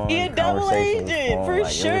was going, He a double conversation was agent, flowing, for like, it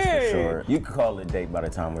was sure. You could call it a date by the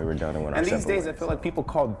time we were done and went our And these separate days, I ways. feel like people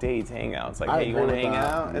call dates hangouts. Like, I hey, you agree want to with hang that.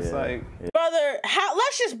 out? It's Yeah. like, Brother,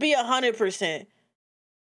 let's just be 100%.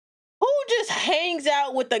 Who just hangs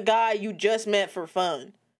out with the guy you just met for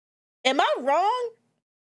fun? Am I wrong?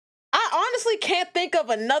 I honestly can't think of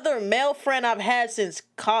another male friend I've had since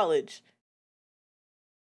college.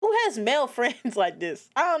 Who has male friends like this?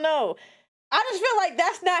 I don't know. I just feel like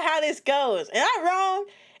that's not how this goes. Am I wrong?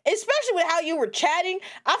 Especially with how you were chatting.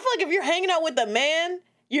 I feel like if you're hanging out with a man,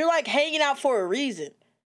 you're like hanging out for a reason.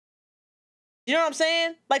 You know what I'm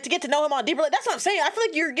saying? Like to get to know him on deeper. Like, that's what I'm saying. I feel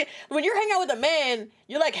like when you're hanging out with a man,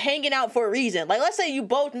 you're like hanging out for a reason. Like let's say you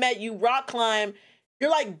both met, you rock climb,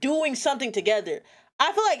 you're like doing something together.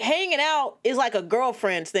 I feel like hanging out is like a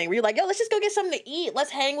girlfriend's thing where you're like, yo, let's just go get something to eat. Let's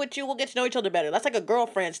hang with you. We'll get to know each other better. That's like a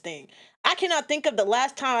girlfriend's thing. I cannot think of the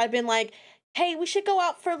last time I've been like, hey, we should go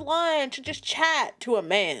out for lunch and just chat to a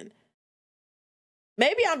man.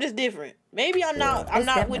 Maybe I'm just different. Maybe I'm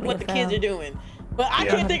not with what the kids are doing. But I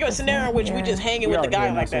can't think of a scenario in which we just hanging with the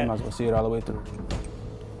guy like that. I'm not gonna see it all the way through.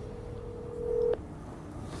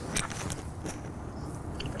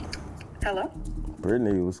 Hello?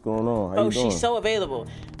 Brittany, what's going on? How you doing? She's so available.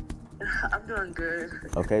 I'm doing good.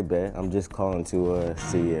 Okay, bet. I'm just calling to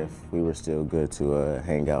see if we were still good to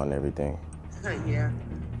hang out and everything. Yeah.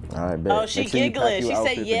 All right, bet. Oh, she giggling. She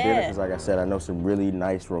said, yeah. Because like I said, I know some really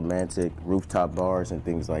nice romantic rooftop bars and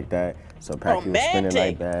things like that. So pack you a spinning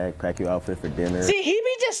night bag, pack your outfit for dinner. See, he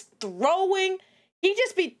just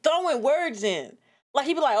be throwing words in. Like,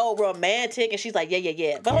 he be like, oh, romantic. And she's like,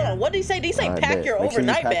 yeah. But hold on, what did he say? Did he say pack your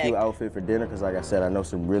overnight bag? Pack your outfit for dinner, because like I said, I know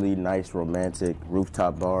some really nice romantic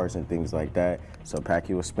rooftop bars and things like that. So pack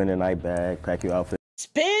you a spinning night bag, pack your outfit.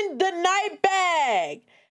 Spin the night bag.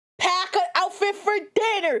 Pack an outfit for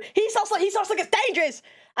dinner. He sounds like it's dangerous.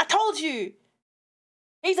 I told you.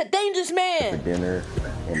 He's a dangerous man. For dinner,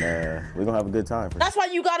 and we're gonna have a good time. That's why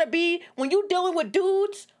you gotta be, when you dealing with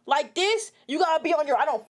dudes like this, you gotta be on your I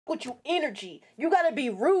don't with you energy. You gotta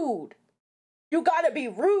be rude. You gotta be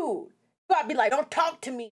rude. You gotta be like, don't talk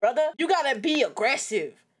to me, brother. You gotta be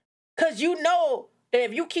aggressive. Cause you know that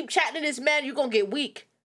if you keep chatting to this man, you're gonna get weak.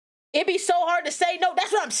 It'd be so hard to say no.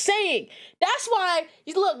 That's what I'm saying. That's why,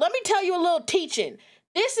 look, let me tell you a little teaching.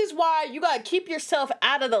 This is why you gotta keep yourself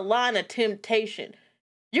out of the line of temptation.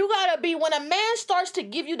 You gotta be, when a man starts to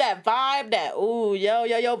give you that vibe, that ooh, yo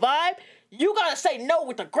vibe, you gotta say no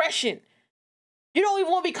with aggression. You don't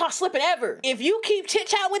even want to be caught slipping ever. If you keep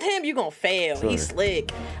chit-chat with him, you're gonna fail. Sure. He's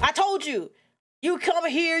slick. I told you. You come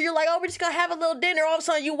here, you're like, oh, we're just gonna have a little dinner. All of a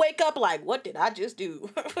sudden, you wake up like, what did I just do?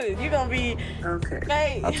 You're gonna be, okay.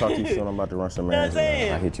 Hey. I'll talk to you soon. I'm about to run some errands.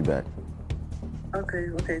 I'll hit you back. Okay.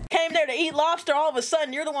 Came there to eat lobster. All of a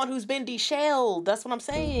sudden, you're the one who's been deshelled. That's what I'm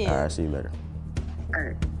saying. All right, see you later. All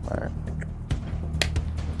right.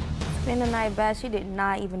 Spend the night bag. She did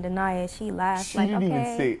not even deny it. She laughed like, okay. She didn't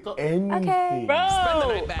even say anything. Okay. Bro, Spend the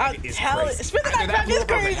night bag is crazy. Spend the night bag is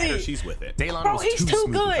crazy. She's with it. Daylon Bro, was he's too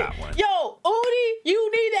smooth good. with that one. Yo, Udi,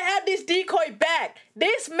 you need to have this decoy back.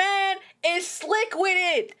 This man is slick with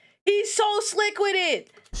it. He's so slick with it.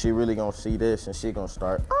 She really gonna see this and she gonna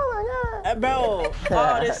start, oh my God.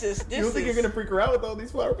 Bro, this is. You don't think you're gonna freak her out with all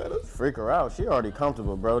these flower petals? Freak her out. She already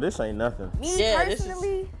comfortable, bro. This ain't nothing. Me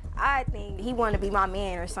personally, I think he want to be my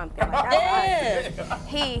man or something. Like,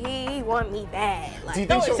 he want me bad. Like, do you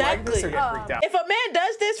think she'll like this or get freaked out? If a man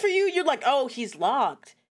does this for you, you're like, oh, he's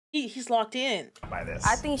locked. He's locked in. By this.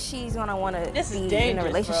 I think she's gonna want to be in a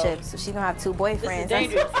relationship, so she's gonna have 2 boyfriends. This is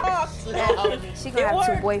dangerous. She's gonna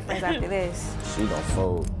have 2 boyfriends after this. She gonna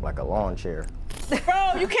fold like a lawn chair.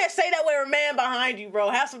 Bro, you can't say that with a man behind you, bro.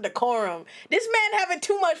 Have some decorum. This man having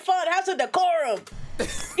too much fun. Have some decorum.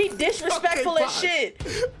 He disrespectful as shit.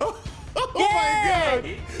 Oh my God.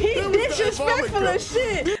 He disrespectful as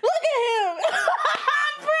shit. Look at him.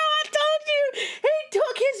 Bro, I told you. He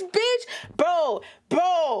took his bitch. Bro.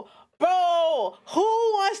 Who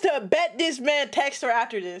wants to bet this man text her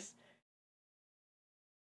after this?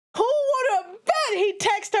 Who wanna bet he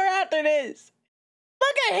text her after this?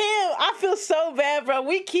 Look at him. I feel so bad, bro.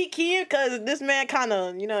 We kikiing because this man kind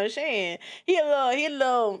of, you know what I'm saying? He a little,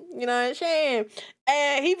 you know what I'm saying?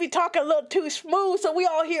 And he be talking a little too smooth, so we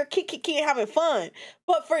all here kikiing having fun.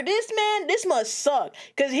 But for this man, this must suck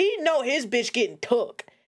because he know his bitch getting took.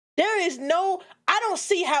 There is no, I don't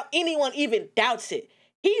see how anyone even doubts it.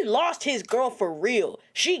 He lost his girl for real.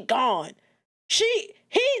 She gone. He's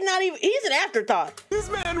not even, he's an afterthought.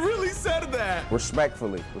 This man really said that.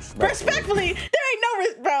 Respectfully. There ain't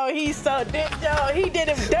no, bro, he's so, yo, he did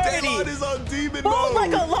him dirty. Daylon is on demon Fold mode.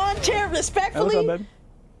 like a lawn chair, respectfully. Hey, what's up, baby?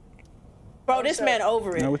 Bro, this man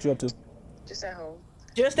over it. Now, what you up to? Just at home.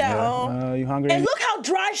 Just at home. You hungry? And look how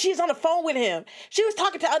dry she is on the phone with him. She was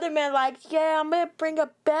talking to other men like, yeah, I'm gonna bring a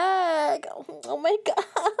bag. Oh my God.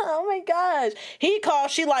 Oh my gosh. He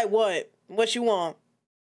called, she like, what? What you want?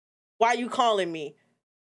 Why you calling me?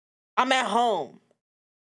 I'm at home.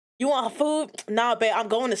 You want food? Nah, babe, I'm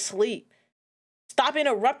going to sleep. Stop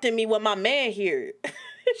interrupting me with my man here.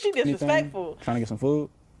 She disrespectful. Trying to get some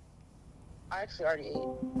food? I actually already ate.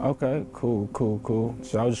 Okay, cool.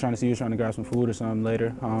 So I was just trying to see you trying to grab some food or something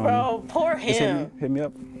later. Bro, poor him. Hit me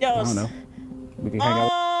up. Yo, I don't know. We can hang out.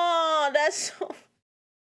 Oh, that's so...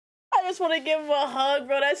 I just want to give him a hug,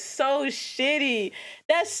 bro. That's so shitty.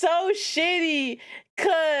 That's so shitty.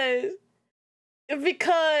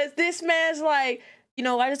 Because this man's like, you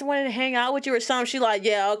know, I just wanted to hang out with you or something. She like,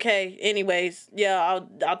 yeah, okay. Anyways, yeah,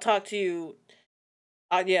 I'll talk to you.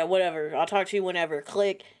 Yeah, whatever. I'll talk to you whenever.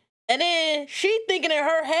 Click. And then she thinking in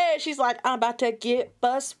her head, she's like, I'm about to get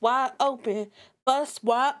bust wide open. Bust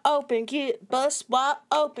wide open. Get bust wide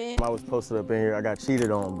open. I was posted up in here. I got cheated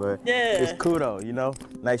on, but it's cool though, you know?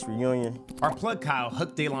 Nice reunion. Our plug Kyle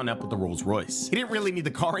hooked Daylon up with the Rolls Royce. He didn't really need the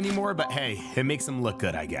car anymore, but hey, it makes him look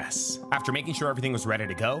good, I guess. After making sure everything was ready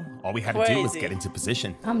to go, all we had to do was get into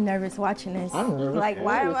position. I'm nervous watching this. Like,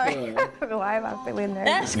 why am I feeling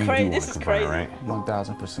nervous? That's crazy. This is crazy. Right?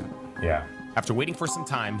 1000%. Yeah. After waiting for some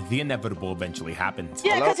time, the inevitable eventually happened.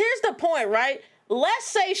 Yeah, because here's the point, right? Let's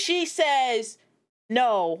say she says,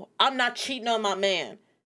 no, I'm not cheating on my man.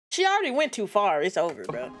 She already went too far. It's over,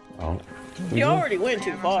 bro. Oh. You already went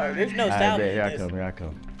too far. There's no salvage. Here I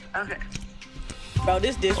come. Okay. Bro,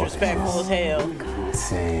 this disrespectful as hell.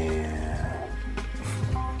 Damn.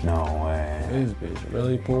 No way. This bitch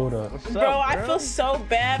really pulled up. Bro, I feel so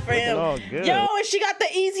bad for him. Yo, and she got the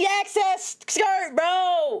easy access skirt,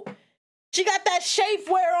 bro. She got that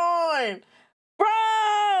shapewear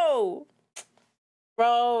on.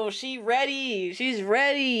 Bro, she ready. She's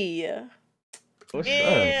ready. What's up?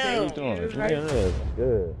 How you doing?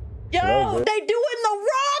 Good. Yo, they doing the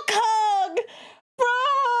rock hug.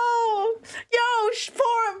 Bro. Yo,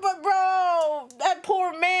 bro. That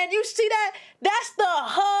poor man. You see that? That's the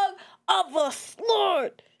hug of a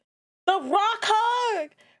slut. The rock hug.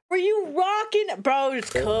 Were you rocking? Bro, it's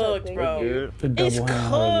cooked, bro. It's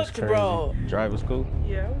cooked, bro. Drive was cool?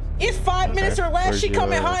 Yeah. It's 5 minutes or less. She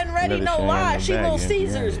coming hot and ready, no lie. She Little baggage,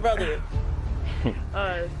 Caesars, brother. In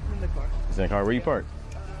the car. Is that car? Where you parked?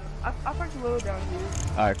 I parked a little down here.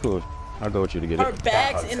 All right, cool. I'll go with you to get Her it.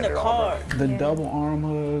 bag's in the car. The double arm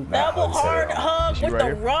hug. Double hard hug with right the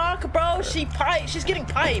here? rock, bro. She's getting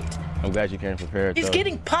piped. I'm glad you came prepared. He's though.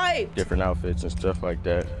 getting piped. Different outfits and stuff like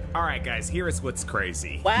that. All right, guys, here is what's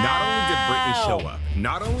crazy. Wow. Not only did Brittany show up,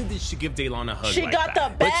 not only did she give Daylon a hug She like got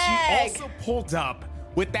that, the but bag. she also pulled up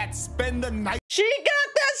with that spend the night. She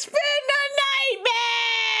got the spend the night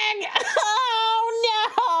bag.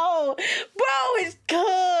 Oh no, bro, it's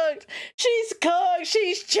cooked. She's cooked.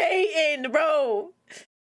 She's cheating, bro.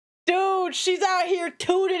 Dude, she's out here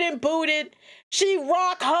tooted and booted. She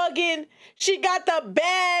rock hugging. She got the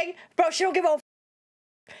bag, bro. She don't give a.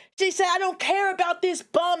 She said, "I don't care about this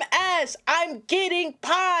bum ass. I'm getting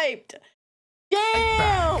piped."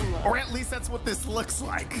 Damn. Or at least that's what this looks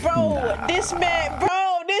like. Bro, this man,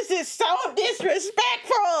 bro, this is so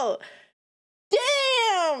disrespectful.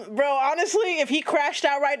 Damn, bro. Honestly, if he crashed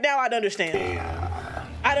out right now, I'd understand.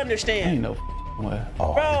 I'd understand. Ain't no way.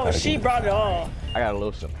 Bro, she brought it all. I got a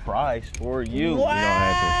little surprise for you.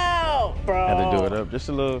 Wow, You know, bro. had to do it up just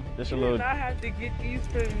a little. You did not have to get these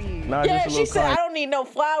for me. Nah, Yeah, just a she little said, kind I don't need no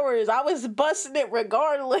flowers. I was busting it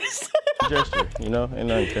regardless. gesture, you know, ain't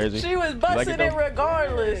nothing crazy. She was You like busting it though?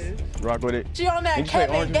 regardless. Rock with it. She on that Did you say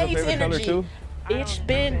Kevin orange is your Gates favorite color energy. too? Bitch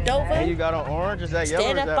bend over. And you got on orange? Is that yellow or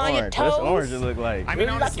Stand is up that on your orange? That's toes. orange it look like. I mean,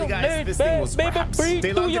 Like honestly, your guys, nerd, this thing was baby, props. breathe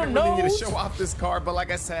Daylon through your didn't really need to nose. show off this car, but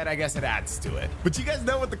like I said, I guess it adds to it. But you guys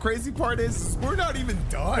know what the crazy part is? We're not even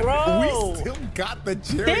done. Bro. We still got the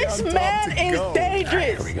cherry This on top man to is go.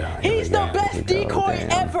 dangerous. He's the best decoy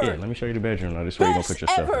ever. Yeah, let me show you the bedroom now. This way you gonna Best put your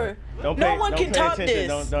stuff. ever. Don't No pay, one don't can pay top attention.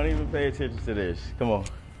 this. Don't even pay attention to this. Come on.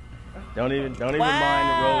 Don't even mind the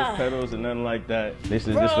Wow. rose petals and nothing like that. This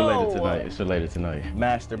is Bro. this related tonight. It's related tonight.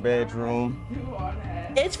 Master bedroom.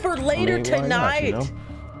 It's for later I mean, why not, tonight. you know?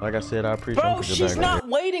 Like I said, I appreciate Bro, it. she's not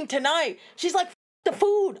waiting tonight. She's like, F the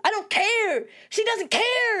food. I don't care. She doesn't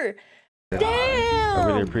care. Damn. I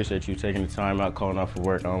really appreciate you taking the time out, calling off for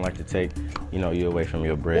work. I don't like to take, you away from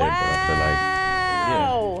your bread, but I feel like,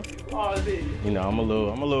 you know, I'm a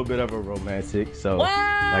little bit of a romantic. So, like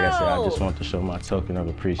I said, I just want to show my token of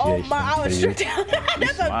appreciation. Oh my, I was to you.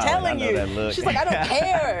 That's what I'm telling you. She's like, I don't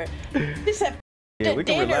care. She said, Yeah, we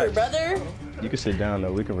can dinner, relax. brother. You can sit down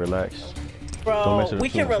though. We can relax. Bro, we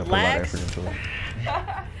can relax.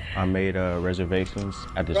 I made reservations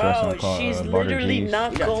at this Bro, restaurant called she's Barter literally G's.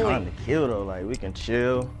 not We got going. time to kill though. Like we can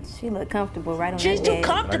chill. She look comfortable right on She's that too bed.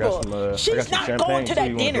 comfortable. I got She's some not champagne, going to too. that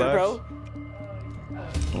You want a dinner, glass? bro.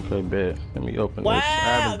 Okay, bet. Let me open this.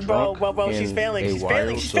 Wow, bro, she's failing. She's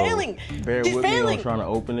failing. She's failing. Bear she's with failing. me. I'm trying to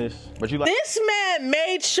open this. But you like this man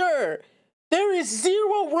made sure there is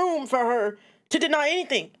zero room for her to deny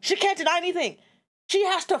anything. She can't deny anything. She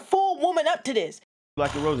has to full woman up to this.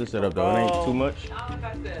 Like the roses set up though. It ain't too much. Like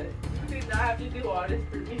I said, you did not have to do all this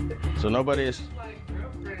for me. So nobody is. Like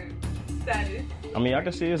girlfriend status. I mean, I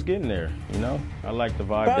can see us getting there. You know, I like the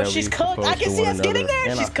vibe Bro, that she's we cooked. I can see us getting there.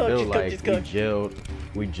 And she's I cooked. feel She's like cooked. She's cooked.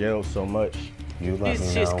 We gelled so much. You let me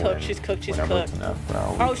She's know cooked. She's cooked. She's cooked. enough,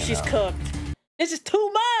 bro. Oh, she's cooked. This is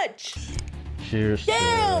too much. Cheers.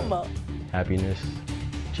 Damn. Happiness.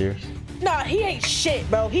 Cheers. Nah, he ain't shit,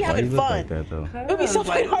 bro. He having you look fun. like that, though? It would be so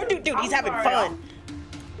fucking hard to do. He's having fun.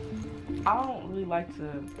 I don't really like to.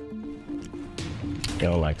 You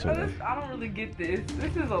don't like to. I don't really get this.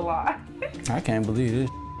 This is a lot. I can't believe this.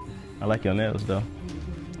 I like your nails though.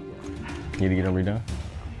 Need to get them redone?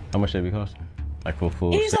 How much they be costing? Like for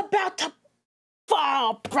full He's set? about to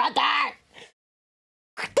fall, brother.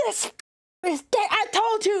 This is dead. I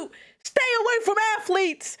told you, stay away from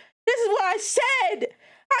athletes. This is what I said.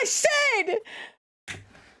 I said,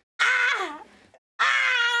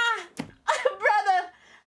 brother,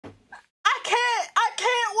 I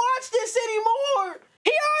can't watch this anymore.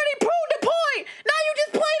 He already proved the point. Now you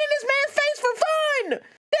just playing in this man's face for fun.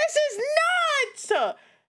 This is nuts.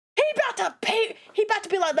 He about to pay. He about to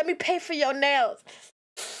be like, let me pay for your nails.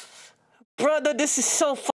 Brother, this is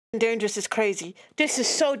so fucking dangerous. It's crazy. This is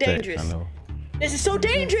so dangerous. I know. This is so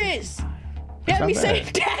dangerous. You have me saying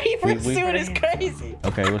daddy pursuit is crazy.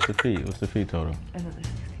 Okay, what's the fee? What's the fee total?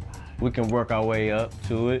 We can work our way up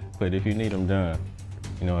to it, but if you need them done,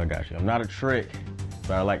 you know I got you. I'm not a trick,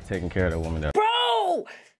 but I like taking care of the woman that. Bro!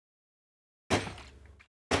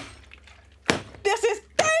 This is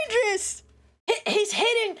dangerous! He's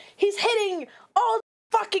hitting all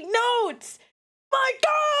the fucking notes! My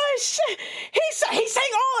gosh! He's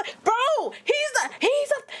saying all, bro!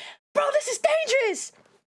 Bro, this is dangerous!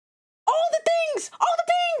 All the things!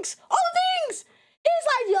 He's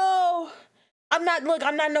like, yo, I'm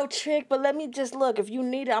not no trick, but let me just look. If you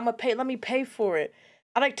need it, let me pay for it.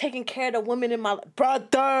 I like taking care of the women in my life.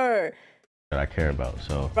 Brother! That I care about,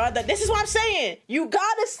 so. Brother, this is what I'm saying. You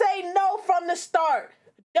gotta say no from the start.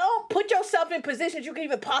 Don't put yourself in positions you can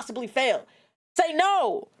even possibly fail. Say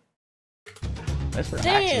no. Let's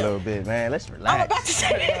relax a little bit, man. Let's relax. I'm about to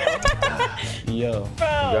say Yo.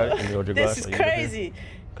 Bro, this is crazy.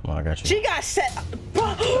 Come on, I got you. She got set.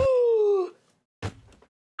 Bro,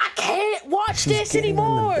 I can't watch this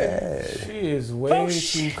anymore. She is way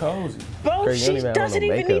too cozy. Bro, she doesn't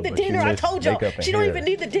even need the dinner. I told y'all. She don't even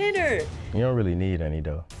need the dinner. You don't really need any,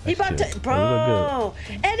 though. He about to, bro.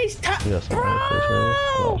 And he's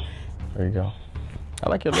bro. There you go. I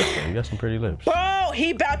like your lips, though. You got some pretty lips. Bro, he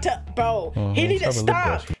about to, bro. He need to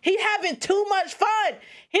stop. He having too much fun.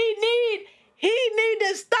 He need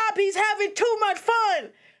to stop. He's having too much fun.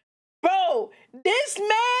 Bro, this man,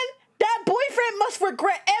 that boyfriend must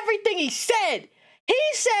regret everything he said. He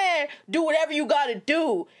said, do whatever you gotta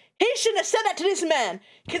do. He shouldn't have said that to this man.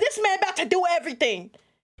 Cause this man about to do everything.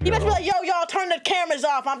 He about to be like, yo, y'all turn the cameras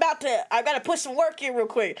off. I gotta put some work in real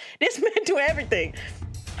quick. This man doing everything.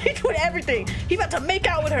 He doing everything. He about to make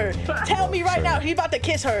out with her. Tell me right now, he about to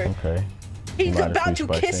kiss her. Okay. He's about to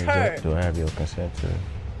kiss her. Do I have your consent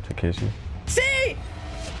to kiss you? See?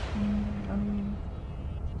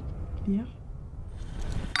 Yeah.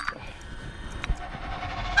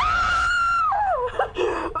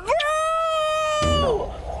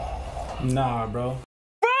 Bro! Nah, bro.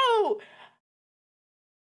 Bro!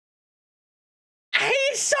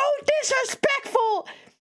 He's so disrespectful!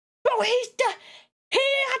 Bro, he didn't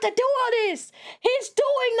have to do all this! He's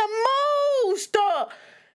doing the most!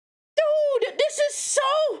 Dude, this is so...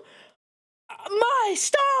 my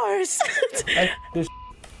stars!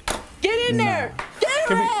 Get in there! Get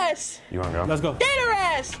her ass! You wanna go? Let's go. Get her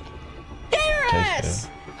ass! Get her ass!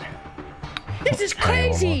 This is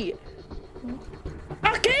crazy!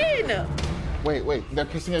 Again! Wait, they're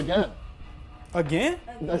kissing again. Again?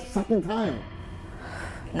 The second time.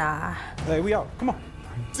 Nah. Hey, we out. Come on.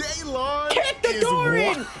 Daylon Kick the door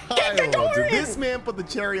in! Kick the door in! This man put the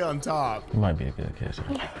cherry on top. You might be a good kisser.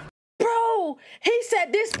 Bro, he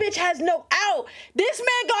said this bitch has no out. This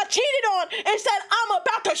man got cheated on and said, I'm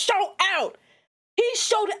about to show out. He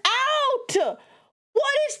showed out.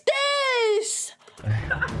 What is this?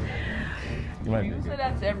 You might You say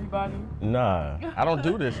that to everybody. Nah, I don't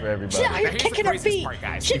do this for everybody. She out here kicking her feet.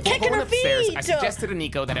 She kicking her feet. I suggested to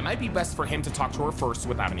Nico that it might be best for him to talk to her first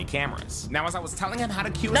without any cameras. Now, as I was telling him how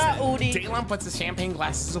to cue us in, Daylon puts his champagne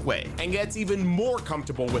glasses away and gets even more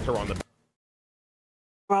comfortable with her on the.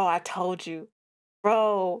 Bro, I told you.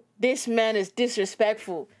 Bro, this man is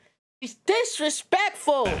disrespectful. He's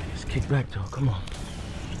disrespectful. Just kick back, though. Come on.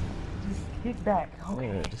 Kick back.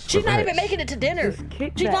 Yeah, She's not even making it to dinner.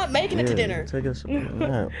 She's not making it to dinner. Take us a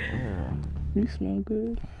nap. Yeah. You smell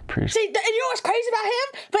good. See, and you know what's crazy about him?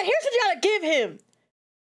 But here's what you gotta give him.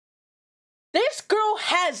 This girl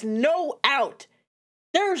has no out.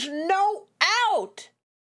 There's no out.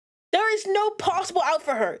 There is no possible out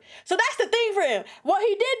for her. So that's the thing for him. What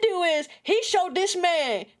he did do is he showed this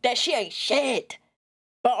man that she ain't shit.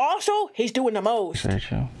 But also, he's doing the most.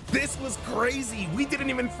 This was crazy. We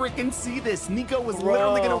didn't even freaking see this. Nico was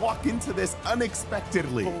literally gonna walk into this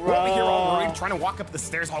unexpectedly. We're over here all worried, trying to walk up the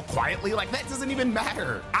stairs all quietly. Like, that doesn't even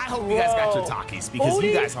matter. I hope you guys got your talkies because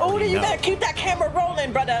you guys already know. You better keep that camera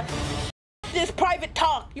rolling, brother. This private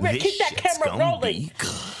talk. You better keep that camera rolling.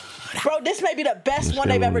 Bro, this may be the best one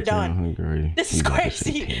they've ever done. This is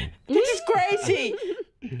crazy. This is crazy.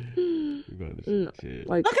 Look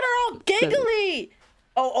at her all giggly.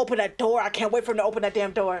 Oh, open that door. I can't wait for him to open that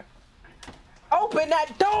damn door. Open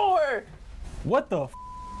that door. What the f?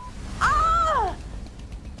 Ah!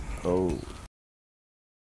 Oh.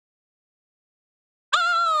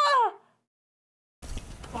 Ah!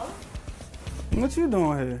 What you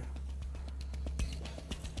doing here?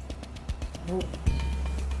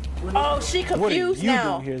 Oh, she confused what are you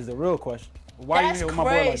now. doing here is the real question. Why That's are you here with my boy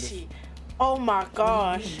like this? crazy. Oh my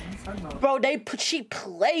gosh. Bro, she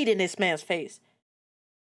played in this man's face.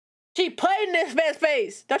 She played in this man's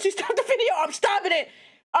face. Don't you stop the video. I'm stopping it.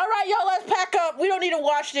 All right, y'all, let's pack up. We don't need to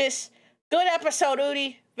watch this. Good episode,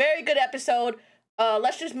 UDY. Very good episode.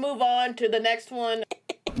 Let's just move on to the next one.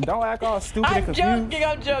 Don't act all stupid and confused.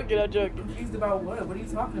 I'm joking. Confused about what? What are you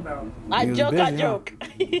talking about? I joke.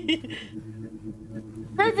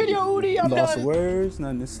 Great video, UDY. I'm Lost done. words,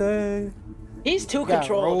 nothing to say. He's too Got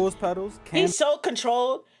controlled. Rose petals. He's so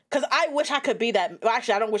controlled. Because I wish I could be that. Well,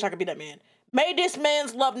 actually, I don't wish I could be that man. May this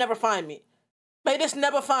man's love never find me. May this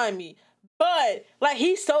never find me. But, like,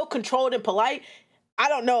 he's so controlled and polite. I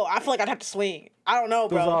don't know. I feel like I'd have to swing. I don't know,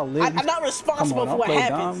 bro. I'm not responsible for what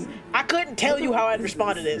happens. I couldn't tell you how I'd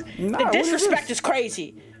respond to this. The disrespect is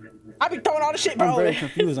crazy. I be throwing all the shit, bro. I'm very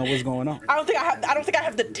confused on what's going on. I don't think I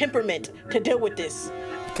have the temperament to deal with this.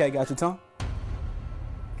 Okay, got your tongue?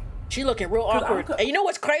 She looking real awkward. And you know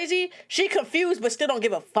what's crazy? She confused but still don't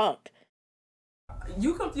give a fuck.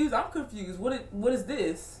 You confused? I'm confused. What is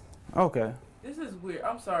this? Okay. This is weird.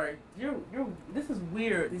 I'm sorry. This is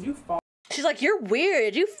weird. Did you follow? She's like, you're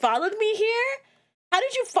weird. You followed me here? How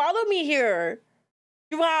did you follow me here?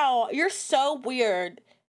 Wow, you're so weird.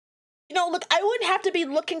 You know, look, I wouldn't have to be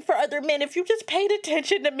looking for other men if you just paid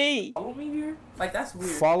attention to me. Follow me here? Like, that's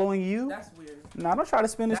weird. Following you? That's weird. Nah, don't try to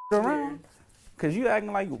spin this shit around. Because you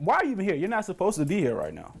acting like, why are you even here? You're not supposed to be here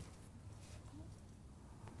right now.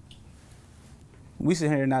 We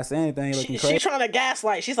sit here and not saying anything looking crazy. She's trying to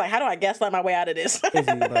gaslight. She's like, how do I gaslight my way out of this?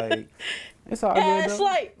 Like, it's all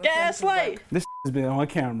gaslight, good, gaslight. This has been on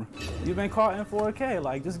camera. You've been caught in 4K.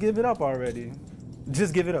 Like, just give it up already.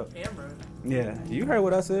 Just give it up. Camera? Yeah, you heard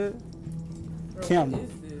what I said. Bro, Camera. what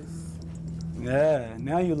is this? Yeah,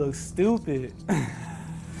 now you look stupid.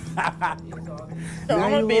 I'm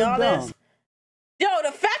gonna be honest. Yo,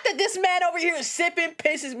 the fact that this man over here is sipping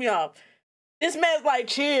pisses me off. This man's like,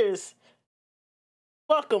 cheers.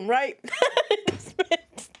 Fuck him, right?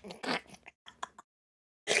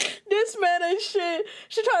 This man ain't shit.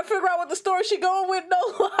 She trying to figure out what the story she going with, no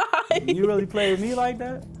lie. You really play with me like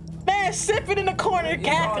that? Man, sipping in the corner,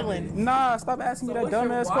 cackling. Nah, stop asking me that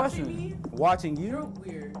dumbass question. Watching you? You're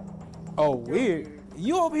weird. Oh, weird.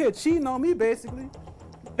 You over here cheating on me, basically.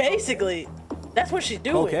 Basically. That's what she's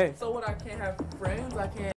doing. Okay. So what, I can't have friends? I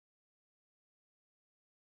can't...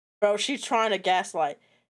 Bro, she's trying to gaslight.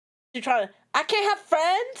 She's trying to... I can't have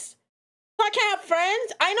friends? I can't have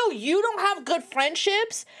friends? I know you don't have good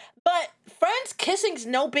friendships, but friends kissing's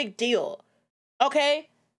no big deal. Okay?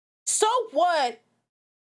 So what?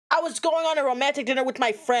 I was going on a romantic dinner with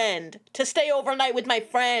my friend, to stay overnight with my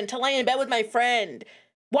friend, to lay in bed with my friend.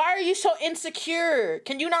 Why are you so insecure?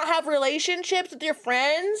 Can you not have relationships with your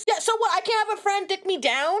friends? Yeah, so what? I can't have a friend dick me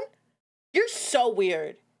down? You're so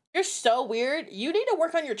weird. You're so weird. You need to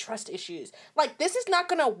work on your trust issues. Like, this is not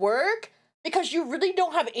gonna work because you really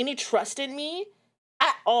don't have any trust in me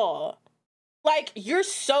at all. Like, you're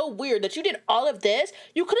so weird that you did all of this.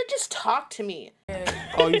 You could have just talked to me.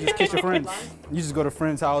 Oh, you just kiss your friends. You just go to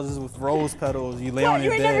friends' houses with rose petals. You lay on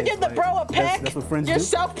your bed. You ain't never give the bro a peck? That's what friends do. You're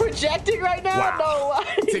self-projecting right now? Wow.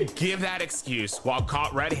 No. To give that excuse while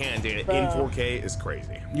caught red-handed in 4K is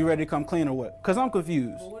crazy. You ready to come clean or what? Because I'm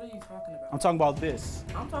confused. Well, what are you talking about? I'm talking about this.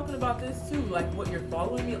 I'm talking about this too. Like, what, you're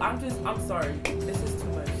following me? I'm sorry. This is too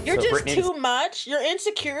much. You're So just Brittany- too much. Your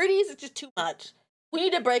insecurities is just too much. We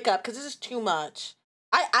need to break up because this is too much.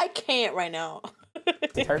 I can't right now.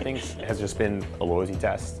 The entire thing has just been a loyalty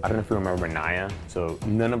test. I don't know if you remember Naya. So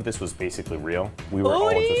none of this was basically real. We were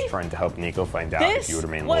all just trying to help Nico find out if you would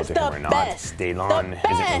remain loyal to him or not. Daylon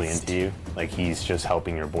isn't really into you. Like, he's just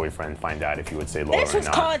helping your boyfriend find out if you would stay loyal or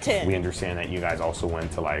not. Content. We understand that you guys also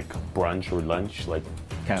went to like brunch or lunch, like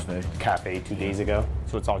cafe 2 days ago.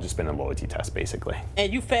 So it's all just been a loyalty test, basically.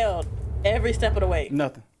 And you failed every step of the way.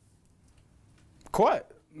 Nothing. Quite.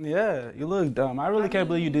 Yeah, you look dumb. I really can't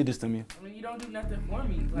believe you did this to me. I mean, you don't do nothing for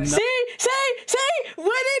me. Like, See? When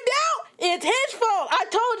in doubt, it's his fault. I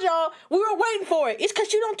told y'all we were waiting for it. It's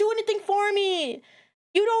because you don't do anything for me.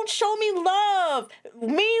 You don't show me love.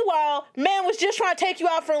 Meanwhile, man was just trying to take you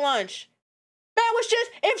out for lunch. Man was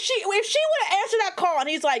just, if she would have answered that call and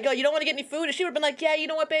he's like, yo, you don't want to get any food? And she would have been like, yeah, you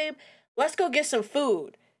know what, babe? Let's go get some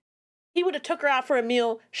food. He would have took her out for a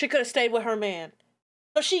meal. She could have stayed with her man.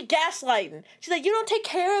 So she gaslighting. She's like, you don't take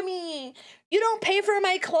care of me. You don't pay for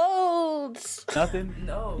my clothes. Nothing?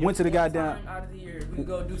 No. Went to the goddamn... Time out of the year, we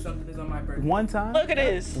go do something that's on my birthday. One time? Look at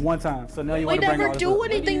this. One time. So now you We want to bring all never this do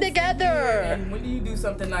up. anything together. And when do you do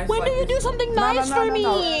something nice? When like do you this? do something nice for me?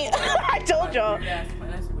 I told y'all. That's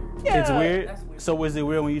weird. Yeah. It's weird? So was it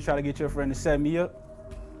weird when you try to get your friend to set me up?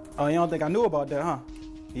 Oh, you don't think I knew about that, huh?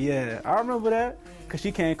 Yeah, I remember that. Because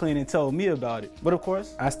she came clean and told me about it. But of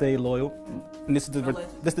course, I stayed loyal. And this is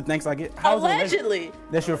the thanks I get. How's Allegedly.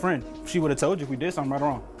 That's your friend. She would have told you if we did something right or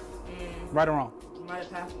wrong. Right or wrong. You might have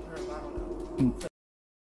passed with her, but I don't know.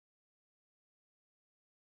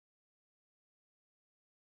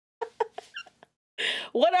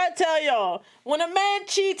 What I tell y'all, when a man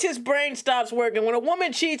cheats, his brain stops working. When a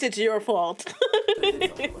woman cheats, it's your fault.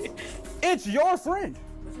 It's your friend.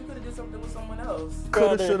 But you could have did something with someone else.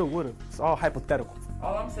 Coulda, shoulda, woulda. It's all hypothetical.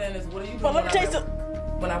 All I'm saying is, what are you doing But let me tell you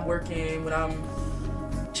when I'm working, when I'm...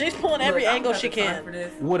 She's pulling every angle she can.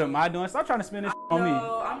 What am I doing? Stop trying to spin this on me.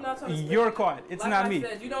 No, I'm not trying to spin You're it. caught. It's like not I me.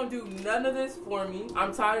 Said, you don't do none of this for me.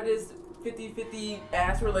 I'm tired of this 50-50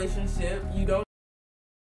 ass relationship. You don't.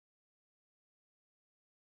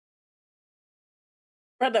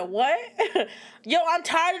 Brother, what? Yo, I'm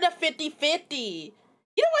tired of the 50-50.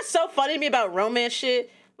 You know what's so funny to me about romance shit?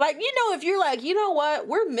 Like, you know, if you're like, you know what?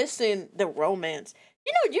 We're missing the romance.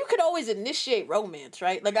 You know, you could always initiate romance,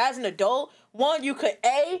 right? Like, as an adult, one, you could,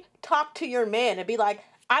 A, talk to your man and be like,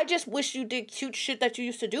 I just wish you did cute shit that you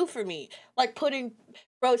used to do for me. Like putting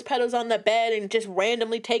rose petals on the bed and just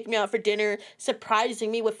randomly taking me out for dinner, surprising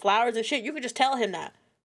me with flowers and shit. You could just tell him that.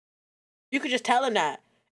 You could just tell him that.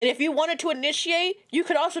 And if you wanted to initiate, you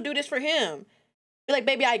could also do this for him. Be like,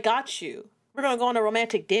 baby, I got you. We're going to go on a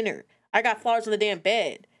romantic dinner. I got flowers on the damn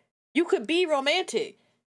bed. You could be romantic.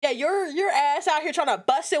 Yeah, your ass out here trying to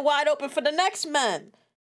bust it wide open for the next man.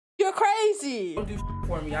 You're crazy. Don't do shit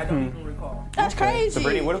for me. I don't even recall. That's crazy. So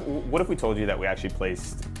Brittany, what if we told you that we actually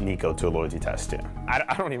placed Nico to a loyalty test too?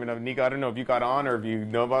 I don't even know, Nico, I don't know if you got on or if you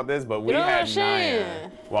know about this, but we had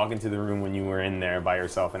Naya walk into the room when you were in there by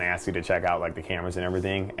yourself and ask you to check out like the cameras and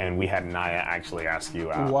everything, and we had Naya actually ask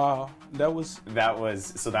you out. Wow, that was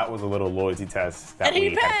a little loyalty test that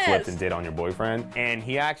we had flipped and did on your boyfriend, and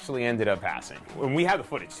he actually ended up passing. And we have the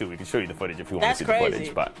footage too. We can show you the footage if you want to see the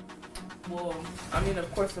footage, but. Well, I mean, of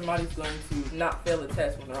course, somebody's going to not fail a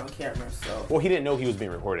test when they're on camera, so. Well, he didn't know he was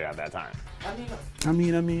being recorded at that time. I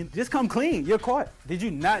mean, just come clean. You're caught. Did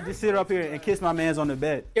you not just sit up here and kiss my man's on the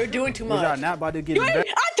bed? You're doing too much. Was y'all not about to get in bed?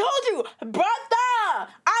 I told you, brother,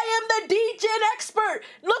 I am the DJ expert.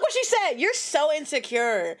 Look what she said. You're so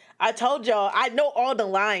insecure. I told y'all, I know all the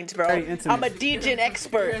lines, bro. I'm a DJ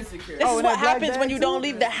expert. This is what happens when you don't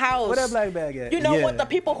leave the house. Where that black bag at? You know what the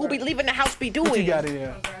people who be leaving the house be doing. What you got in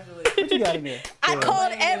there? What you got in there? I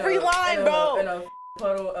called every line, bro. And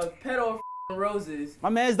a petal of roses. My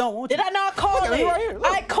mans don't want you. Did I not call it? Right here,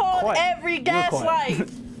 I called every gaslight.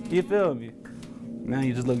 You feel me? Now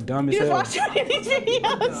you just look dumb as You hell. just watch these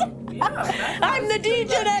videos. I'm the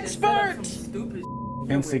DJ expert.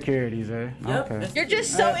 Insecurities, eh? Yep. Okay. You're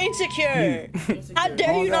just so insecure. How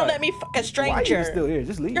dare you not let me fuck a stranger? Why are you still here?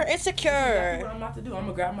 Just leave. You're insecure. What I'm about to do, I'm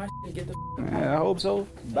gonna grab my shit and get the Yeah, I hope so.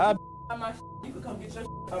 Bye. my shit. You can come get your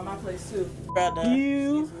shit on my place too. Brother.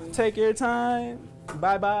 You take your time.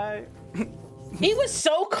 Bye-bye. He was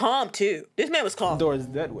so calm, too. This man was calm. Doors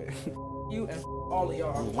that way. You and all of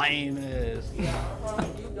y'all. Lame ass.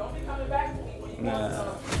 Don't be coming back to me when you want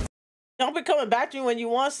some. Don't be coming back to me when you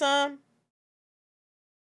want some.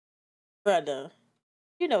 Brother.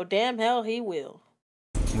 You know damn hell he will.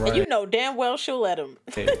 Right. And you know damn well she'll let him.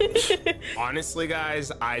 Honestly,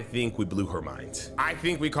 guys, I think we blew her mind. I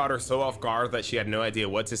think we caught her so off guard that she had no idea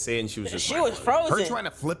what to say, and she was just frozen. Her trying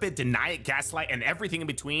to flip it, deny it, gaslight, and everything in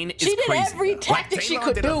between is she did crazy. every tactic she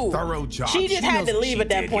could did do. A thorough job. She just had to leave at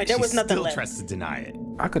that point. There was nothing left. Still tries to deny it.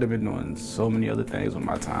 I could have been doing so many other things with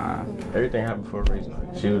my time. Everything happened for a reason.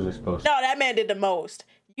 She was exposed. No, that man did the most.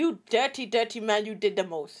 You dirty, dirty man, you did the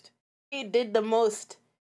most. He did the most.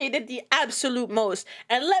 He did the absolute most.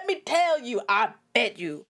 And let me tell you, I bet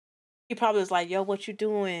you, he probably was like, yo, what you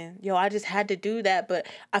doing? Yo, I just had to do that, but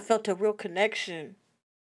I felt a real connection.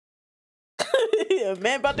 Yeah,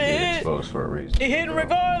 man about to hit. Exposed for a reason. He hitting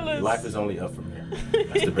regardless. Life is only up from here.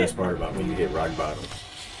 That's the best part about when you hit rock bottom.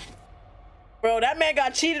 Bro, that man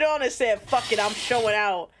got cheated on and said, fuck it, I'm showing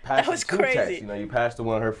out. That was crazy. Tests. You know, you passed the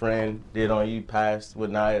one her friend did on you, passed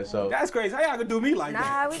with Naya, so. That's crazy. How y'all gonna do me like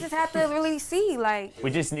that? Nah, we just have to really see, like.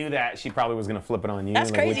 We just knew that she probably was gonna flip it on you.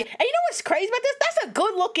 That's like, crazy. And you know what's crazy about this? That's a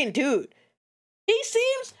good looking dude. He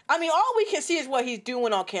seems, I mean, all we can see is what he's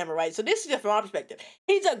doing on camera, right? So this is just from our perspective.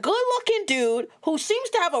 He's a good looking dude who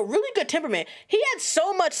seems to have a really good temperament. He had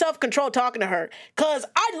so much self-control talking to her, cause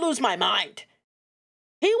I'd lose my mind.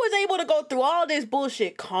 He was able to go through all this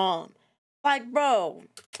bullshit calm. Like, bro.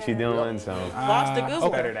 She doing so. Lost the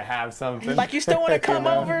goose. Better to have something. Like, you still want to come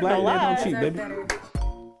over? No lie.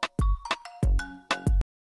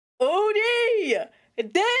 Udi,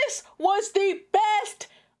 this was the best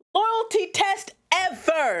loyalty test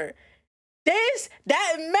ever.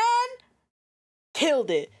 That man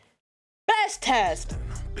killed it. Best test.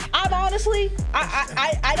 I'm honestly,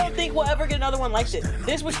 I don't think we'll ever get another one like this.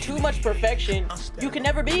 This was too much perfection. You can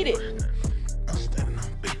never beat it.